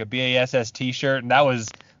had like a BASS t-shirt, and that was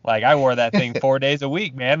like I wore that thing 4 days a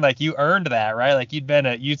week, man. Like you earned that, right? Like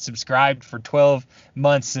you'd subscribed for 12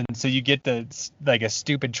 months, and so you get like a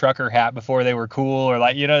stupid trucker hat before they were cool, or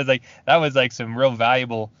like like that was like some real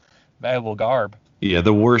valuable garb. Yeah,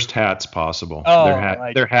 the worst hats possible. Oh,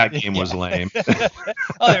 Their hat game was lame.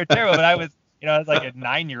 Oh, they were terrible. But I was like a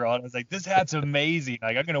 9-year-old. I was like, this hat's amazing.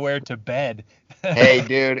 Like I'm gonna wear it to bed. Hey,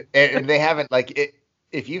 dude, and they haven't like it.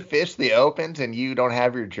 If you fish the opens and you don't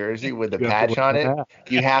have your jersey with the You have to patch wear on the it, hat.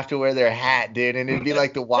 you have to wear their hat, dude. And it'd be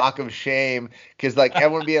like the walk of shame because like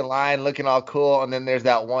everyone be in line looking all cool, and then there's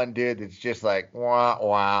that one dude that's just like wah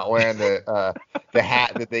wah wearing the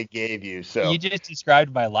hat that they gave you. So You just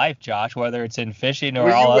described my life, Josh, whether it's in fishing or were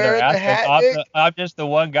you all other wearing the aspects. hat, Nick? I'm just the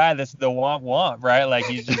one guy that's the womp, right? Like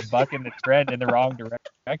he's just bucking the trend in the wrong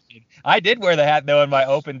direction. I did wear the hat though in my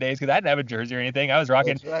open days because I didn't have a jersey or anything. I was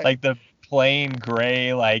rocking That's right. like the plain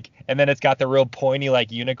gray, like, and then it's got the real pointy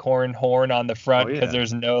like unicorn horn on the front Oh, because yeah.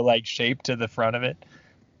 there's no like shape to the front of it.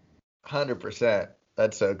 100%.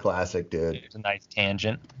 That's so classic, dude. It's a nice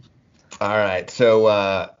tangent. All right. So,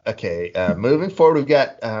 okay. Moving forward, we've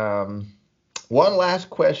got one last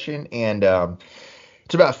question, and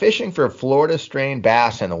it's about fishing for Florida strain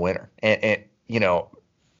bass in the winter. And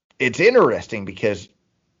it's interesting because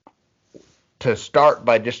to start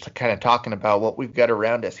by just kind of talking about what we've got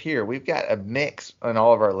around us here, we've got a mix on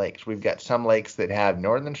all of our lakes. We've got some lakes that have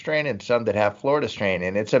northern strain and some that have Florida strain.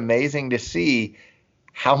 And it's amazing to see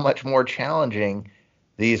how much more challenging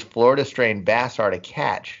these Florida strain bass are to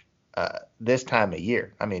catch this time of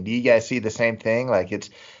year. I mean, do you guys see the same thing? Like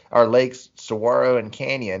it's our lakes, Saguaro and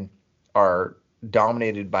Canyon, are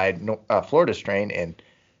dominated by Florida strain, and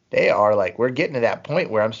they are like we're getting to that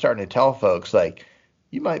point where I'm starting to tell folks like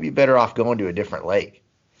you might be better off going to a different lake.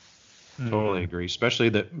 Totally agree, especially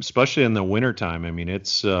in the wintertime. I mean,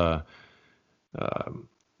 it's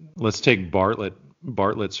let's take Bartlett.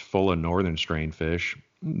 Bartlett's full of northern strain fish.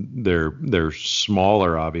 They're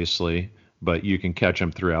smaller, obviously, but you can catch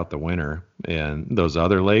them throughout the winter. And those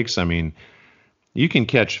other lakes, I mean, you can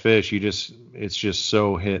catch fish. It's just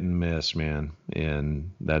so hit and miss, man.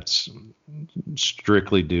 And that's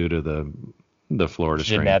strictly due to the Florida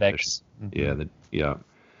strain Genetics. fish. Yeah.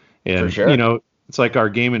 And For sure. it's like our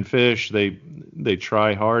Game and Fish. They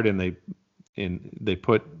try hard and they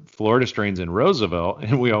put Florida strains in Roosevelt,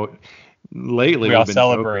 and we all lately We all we've been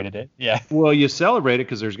celebrated it. Yeah. well, you celebrate it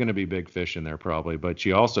because there's going to be big fish in there probably, but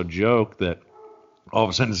you also joke that all of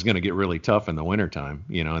a sudden it's going to get really tough in the wintertime,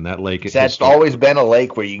 and that lake. That's always been a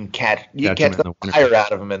lake where you can catch them the in the winter. fire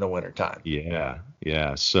out of them in the wintertime.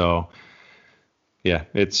 Yeah. So, yeah,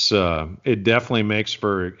 it definitely makes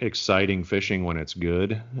for exciting fishing when it's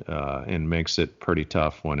good, and makes it pretty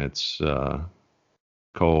tough when it's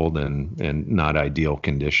cold and not ideal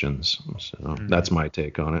conditions. So that's my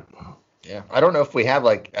take on it. Yeah, I don't know if we have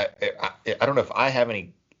like I don't know if I have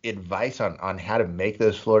any advice on how to make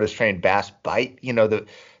those Florida strain bass bite.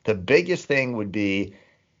 The biggest thing would be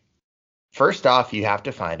first off you have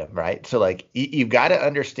to find them, right? So like you've got to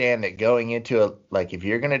understand that going into like if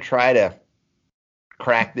you're going to try to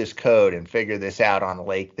crack this code and figure this out on a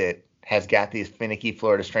lake that has got these finicky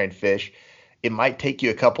Florida strain fish, it might take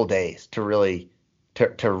you a couple days to really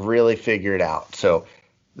figure it out. So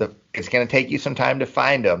it's going to take you some time to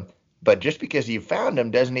find them. But just because you found them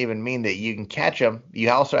doesn't even mean that you can catch them. You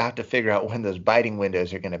also have to figure out when those biting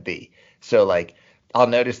windows are going to be. So like I'll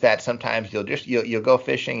notice that sometimes you'll go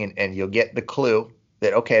fishing and you'll get the clue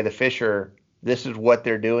that okay, the fish this is what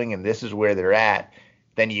they're doing and this is where they're at.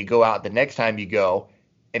 Then you go out the next time you go,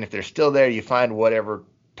 and if they're still there, you find whatever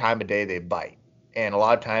time of day they bite. And a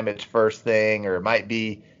lot of time it's first thing, or it might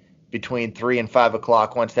be between 3 and 5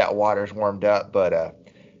 o'clock once that water's warmed up. But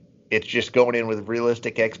it's just going in with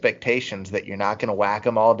realistic expectations that you're not going to whack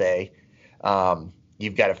them all day.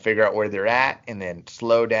 you've got to figure out where they're at and then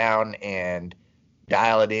slow down and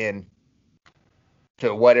dial it in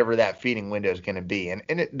to whatever that feeding window is going to be. And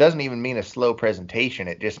it doesn't even mean a slow presentation.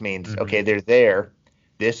 It just means, okay, they're there.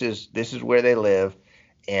 This is where they live.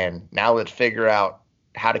 And now let's figure out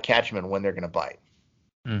how to catch them and when they're going to bite.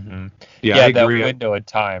 Mm-hmm. Yeah, Yeah, I that agree. window of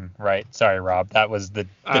time, right? Sorry, Rob. That was the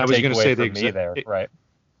I was going to takeaway say for the me there, right?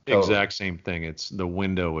 exact same thing. It's the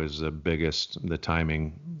window is the biggest. The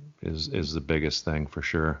timing is the biggest thing for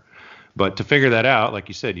sure. But to figure that out, like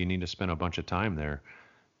you said, you need to spend a bunch of time there.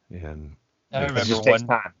 And I It remember just takes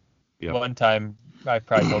time. Yep. one time, I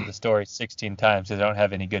probably told the story 16 times because I don't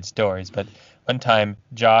have any good stories. But one time,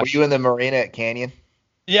 Were Josh. you in the marina at Canyon?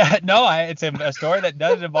 Yeah, no, it's a story that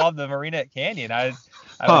doesn't involve the marina at Canyon. I was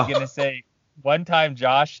gonna say one time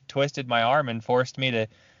Josh twisted my arm and forced me to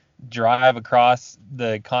drive across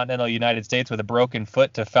the continental United States with a broken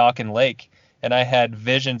foot to Falcon Lake, and I had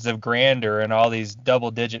visions of grandeur and all these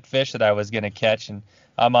double-digit fish that I was gonna catch, and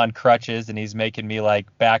I'm on crutches, and he's making me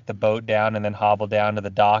like back the boat down and then hobble down to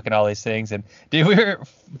the dock and all these things. And dude, we were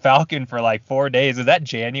Falcon for like 4 days. Was that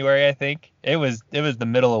January? I think it was the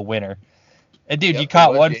middle of winter. And dude, Yep, you it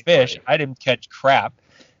caught was one January. fish. I didn't catch crap,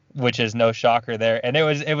 which is no shocker there. And it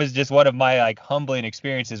was just one of my like humbling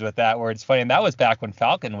experiences with that, where it's funny. And that was back when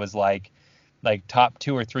Falcon was like top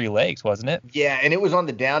 2 or 3 lakes, wasn't it? Yeah, and it was on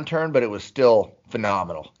the downturn, but it was still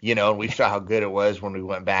phenomenal. And we saw how good it was when we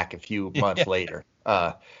went back a few months later.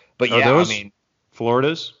 But Are yeah, those I mean,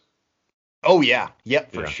 Florida's? oh yeah,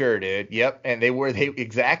 yep, for Yeah. sure, dude. Yep, and they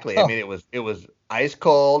exactly. I mean, it was ice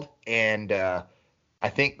cold, and I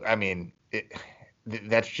think, I mean,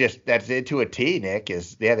 that's it to a T, Nick.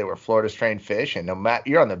 They were Florida strained fish, and no matter,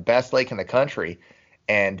 you're on the best lake in the country,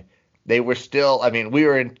 and they were still. I mean, we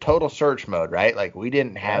were in total search mode, right? Like we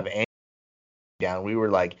didn't have any down. We were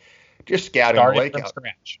like just scouting the Started lake from out,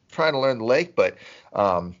 scratch. trying to learn the lake, but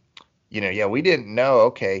yeah, we didn't know.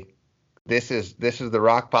 Okay, this is the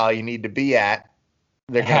rock pile you need to be at.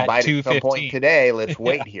 They're gonna At bite at some 2:15. point today. Let's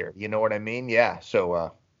wait here. You know what I mean? Yeah.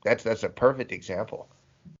 So that's a perfect example.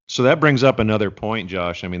 So that brings up another point,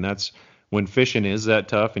 Josh. I mean, that's when fishing is that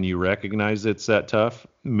tough and you recognize it's that tough,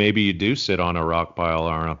 maybe you do sit on a rock pile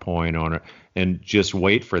or on a point and just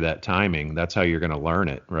wait for that timing. That's how you're going to learn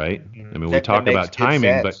it, right? I mean, we That talk makes about good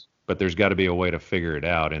timing, sense. but there's got to be a way to figure it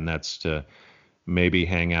out, and that's to maybe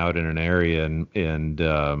hang out in an area and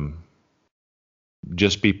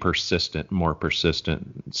just be more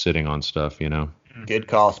persistent sitting on stuff, Good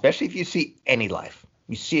call, especially if you see any life.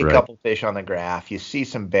 You see a Right. couple fish on the graph, you see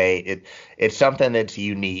some bait. It's something that's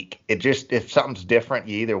unique. If something's different,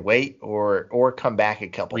 you either wait or come back a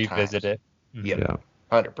couple Revisit times. it. Yep, Yeah.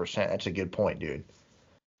 100%. That's a good point, dude.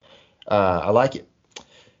 I like it.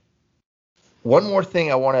 One more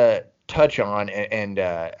thing I want to touch on, and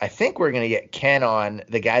I think we're going to get Ken on,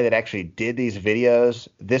 the guy that actually did these videos,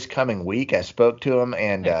 this coming week. I spoke to him,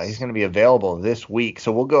 and Nice. he's going to be available this week.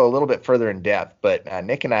 So we'll go a little bit further in depth. But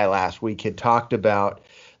Nick and I last week had talked about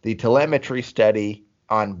the telemetry study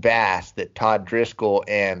on bass that Todd Driscoll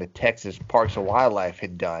and the Texas Parks and Wildlife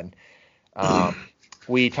had done.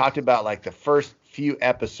 We talked about like the first few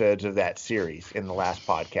episodes of that series in the last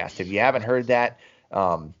podcast. If you haven't heard that,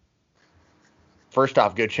 first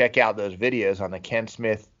off, go check out those videos on the Ken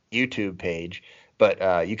Smith YouTube page.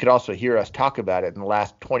 But you could also hear us talk about it in the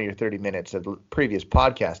last 20 or 30 minutes of the previous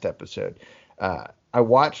podcast episode. I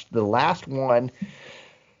watched the last one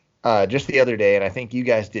just the other day, and I think you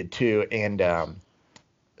guys did too. And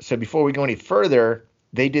so before we go any further,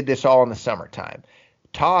 they did this all in the summertime.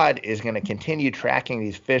 Todd is going to continue tracking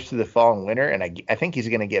these fish through the fall and winter, and I think he's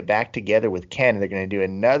going to get back together with Ken. They're going to do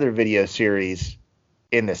another video series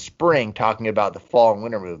in the spring talking about the fall and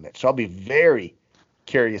winter movement. So I'll be very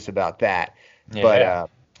curious about that. Yeah. But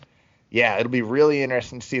yeah, it'll be really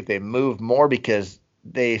interesting to see if they move more, because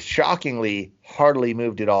they shockingly hardly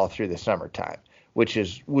moved it all through the summertime, which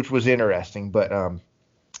was interesting. But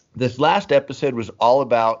this last episode was all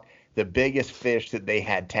about the biggest fish that they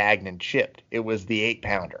had tagged and chipped. It was the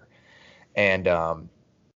 8-pounder. And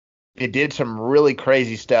it did some really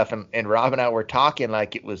crazy stuff. And Rob and I were talking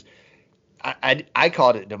like it was, I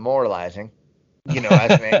called it demoralizing,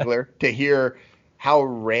 as an angler, to hear how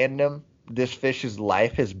random this fish's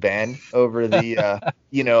life has been over the,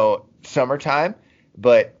 summertime.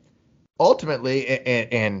 But ultimately,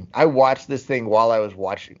 and I watched this thing while I was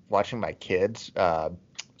watching my kids.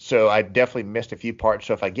 So I definitely missed a few parts.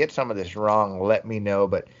 So if I get some of this wrong, let me know.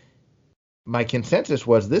 But my consensus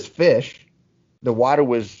was this fish, the water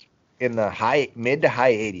was in the mid to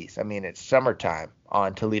high 80s. I mean, it's summertime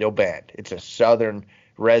on Toledo Bend. It's a southern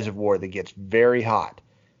reservoir that gets very hot.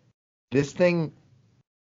 This thing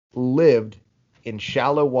lived in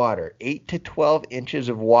shallow water, 8 to 12 inches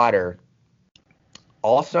of water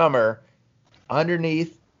all summer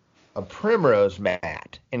underneath a primrose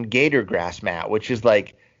mat and gator grass mat, which is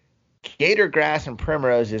like gator grass and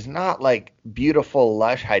primrose is not like beautiful,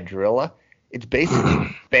 lush hydrilla. It's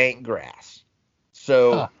basically bank grass.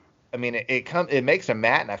 So, I mean, it makes a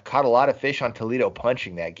mat, and I've caught a lot of fish on Toledo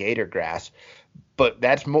punching that gator grass. But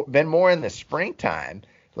that's been more in the springtime.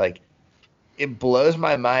 Like, it blows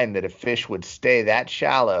my mind that a fish would stay that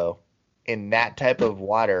shallow in that type of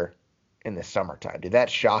water in the summertime. Did that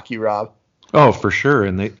shock you, Rob? Oh, for sure.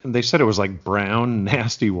 And they said it was like brown,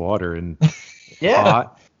 nasty water and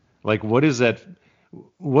hot. Like, what is that?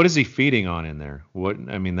 What is he feeding on in there? What?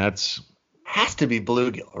 I mean, that's has to be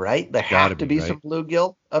bluegill, right? There have to be right? some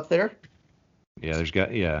bluegill up there.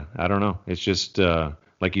 Yeah, I don't know. It's just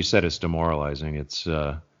like you said, it's demoralizing. It's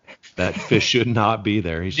that fish should not be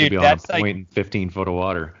there. He should be on a point in 15 foot of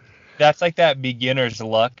water. That's like that beginner's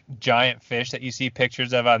luck giant fish that you see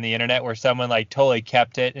pictures of on the internet where someone like totally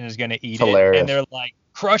kept it and is going to eat it. And they're like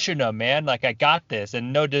crushing them, man. Like, I got this.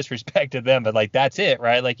 And no disrespect to them, but like, that's it,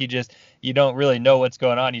 right? Like, you don't really know what's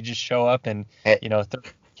going on. You just show up and,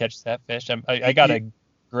 catch that fish. I got a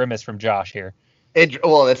grimace from Josh here.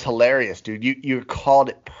 It's hilarious, dude. You called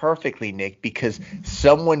it perfectly, Nick, because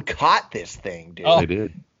someone caught this thing, dude. Oh, they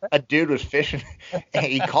did. A dude was fishing, and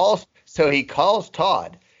he calls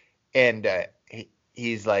Todd, and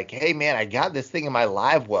he's like, "Hey, man, I got this thing in my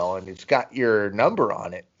live well, and it's got your number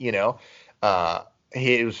on it, you know."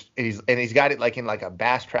 He's got it like in like a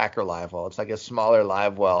Bass Tracker live well. It's like a smaller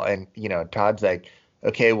live well, and Todd's like,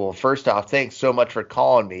 "Okay, well, first off, thanks so much for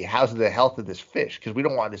calling me. How's the health of this fish? Because we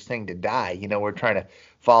don't want this thing to die. We're trying to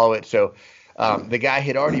follow it." So the guy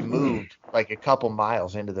had already moved like a couple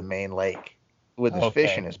miles into the main lake with his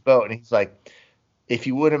fish in his boat, and he's like, "If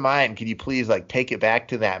you wouldn't mind, could you please like take it back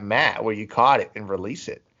to that mat where you caught it and release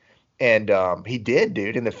it?" And he did,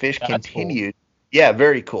 dude. And the fish continued. Cool. Yeah,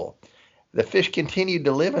 very cool. The fish continued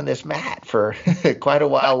to live in this mat for quite a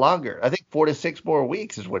while longer. I think 4 to 6 more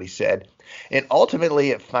weeks is what he said. And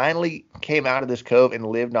ultimately, it finally came out of this cove and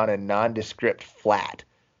lived on a nondescript flat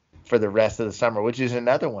for the rest of the summer, which is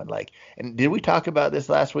another one. Like, and did we talk about this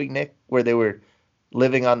last week, Nick, where they were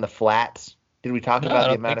living on the flats? Did we talk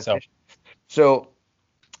about the amount of fish? So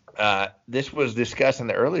this was discussed in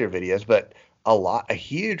the earlier videos, but a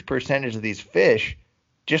huge percentage of these fish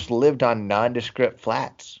just lived on nondescript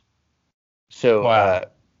flats. So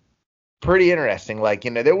pretty interesting. Like,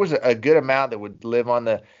 there was a good amount that would live on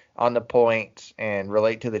the points and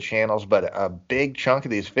relate to the channels, but a big chunk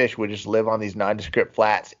of these fish would just live on these nondescript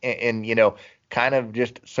flats and kind of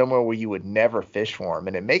just somewhere where you would never fish for them.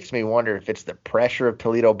 And it makes me wonder if it's the pressure of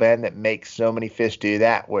Toledo Bend that makes so many fish do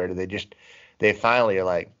that, where they finally are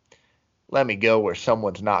like, let me go where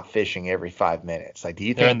someone's not fishing every 5 minutes. Like,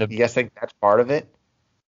 you guys think that's part of it?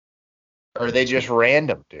 Or are they just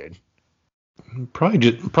random, dude?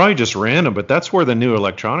 Probably just random, but that's where the new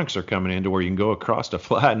electronics are coming into, where you can go across a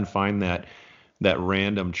flat and find that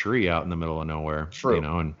random tree out in the middle of nowhere. True.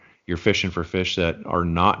 And you're fishing for fish that are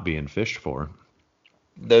not being fished for.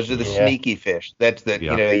 Those are the sneaky fish. That's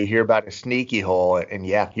you hear about a sneaky hole, and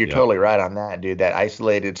you're totally right on that, dude. That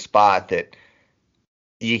isolated spot that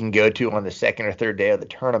you can go to on the second or third day of the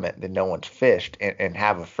tournament that no one's fished and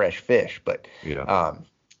have a fresh fish. But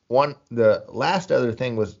the last other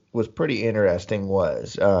thing was pretty interesting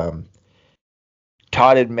was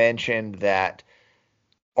Todd had mentioned that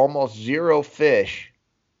almost zero fish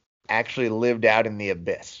actually lived out in the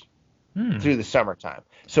abyss through the summertime.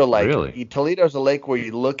 So like Toledo's a lake where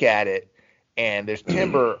you look at it and there's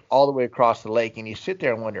timber all the way across the lake, and you sit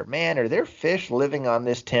there and wonder, man, are there fish living on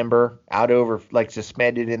this timber out over, like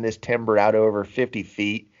suspended in this timber out over 50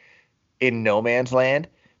 feet in no man's land?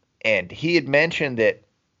 And he had mentioned that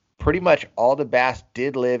pretty much all the bass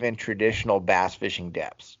did live in traditional bass fishing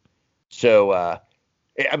depths. So,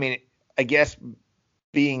 I guess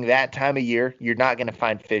being that time of year, you're not going to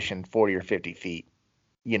find fish in 40 or 50 feet,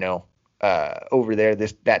 over there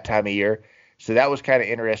that time of year. So that was kind of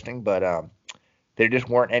interesting, but there just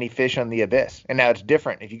weren't any fish on the abyss. And now it's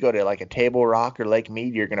different. If you go to like a Table Rock or Lake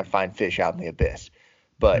Mead, you're going to find fish out in the abyss.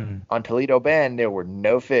 But on Toledo Bend, there were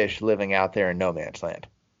no fish living out there in no man's land.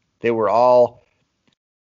 They were all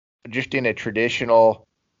just in a traditional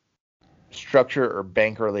structure or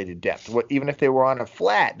bank-related depth. Even if they were on a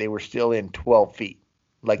flat, they were still in 12 feet,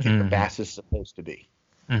 like the bass is supposed to be.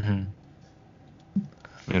 Mm-hmm.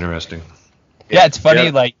 Interesting. Yeah, it's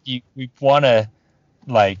funny. Like we want to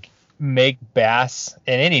like make bass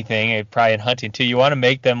and anything, and probably in hunting too, you want to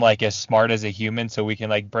make them like as smart as a human, so we can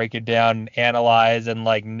like break it down, analyze, and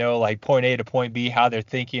like know like point A to point B how they're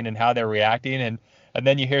thinking and how they're reacting, and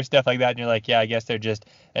then you hear stuff like that and you're like, yeah, I guess they're just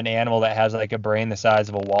an animal that has like a brain the size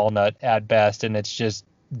of a walnut at best, and it's just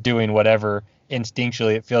doing whatever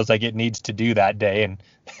instinctually it feels like it needs to do that day,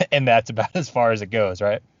 and that's about as far as it goes,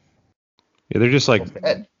 right? Yeah, they're just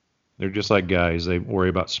like guys. They worry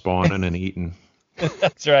about spawning and eating.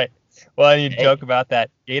 That's right. Well, and you joke about that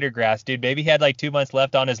gator grass, dude. Maybe he had like 2 months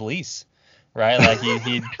left on his lease, right? Like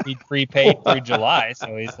he'd prepaid through July,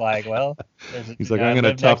 so he's like, well, he's like, I'm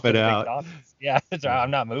gonna tough it out. McDonald's. Yeah, that's right.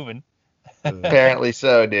 I'm not moving. Apparently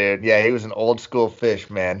so, dude. Yeah, he was an old school fish,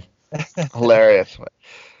 man. Hilarious.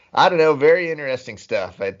 I don't know. Very interesting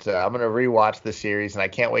stuff. I'm gonna rewatch the series, and I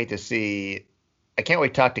can't wait to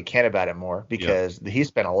talk to Ken about it more, because he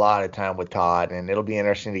spent a lot of time with Todd, and it'll be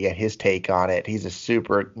interesting to get his take on it. He's a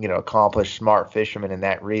super, accomplished, smart fisherman in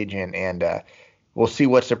that region, and we'll see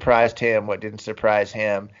what surprised him, what didn't surprise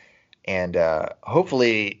him, and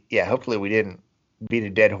hopefully we didn't beat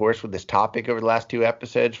a dead horse with this topic over the last 2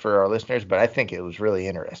 episodes for our listeners, but I think it was really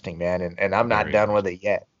interesting, man, and I'm not done with it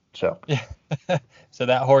yet. So so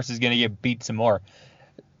that horse is going to get beat some more.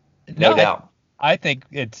 No doubt. I think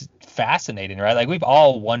it's fascinating, right? Like, we've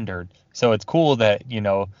all wondered. So it's cool that,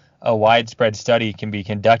 a widespread study can be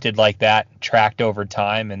conducted like that, tracked over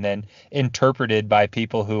time, and then interpreted by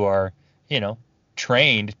people who are,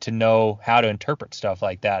 trained to know how to interpret stuff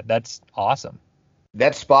like that. That's awesome.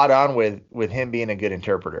 That's spot on with him being a good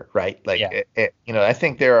interpreter, right? Like, I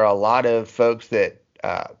think there are a lot of folks that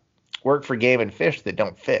work for Game and Fish that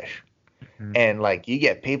don't fish. Mm-hmm. And like, you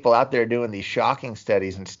get people out there doing these shocking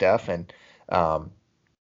studies and stuff, and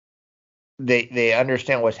they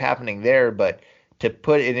understand what's happening there, but to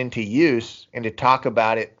put it into use and to talk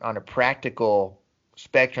about it on a practical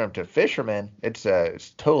spectrum to fishermen, it's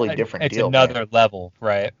totally different deal. It's another level,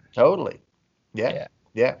 right? Totally. Yeah.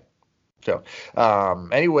 So,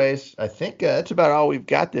 anyways, I think that's about all we've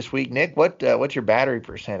got this week. Nick, what's your battery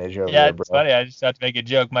percentage over there, bro? It's funny. I just have to make a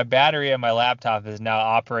joke. My battery on my laptop is now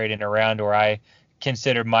operating around where I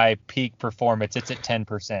consider my peak performance. It's at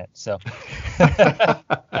 10%. So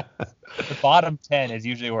the bottom 10 is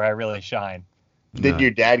usually where I really shine. Did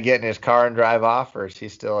your dad get in his car and drive off, or is he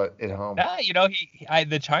still at home?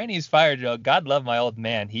 The Chinese fire drill, God love my old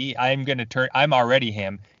man. I'm already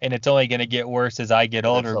him, and it's only going to get worse as I get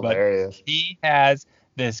older. That's hilarious. But he has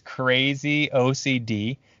this crazy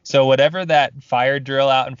OCD. So whatever that fire drill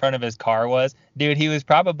out in front of his car was, dude, he was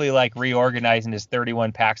probably like reorganizing his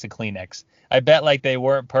 31 packs of Kleenex. I bet like they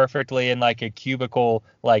weren't perfectly in like a cubicle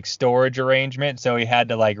like storage arrangement, so he had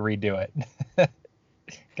to like redo it.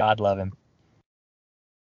 God love him.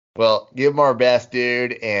 Well, give him our best,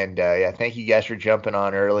 dude. And thank you guys for jumping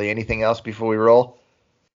on early. Anything else before we roll?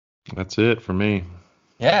 That's it for me.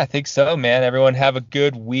 Yeah, I think so, man. Everyone have a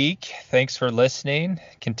good week. Thanks for listening.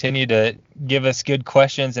 Continue to give us good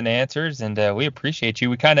questions and answers, and we appreciate you.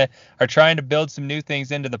 We kind of are trying to build some new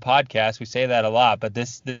things into the podcast. We say that a lot, but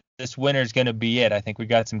this winter is going to be it. I think we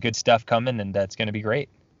got some good stuff coming, and that's going to be great.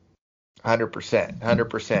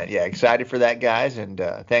 100%. Yeah, excited for that, guys, and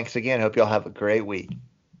thanks again. Hope y'all have a great week.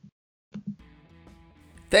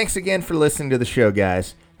 Thanks again for listening to the show,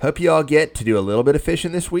 guys. Hope you all get to do a little bit of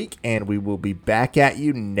fishing this week, and we will be back at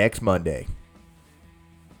you next Monday.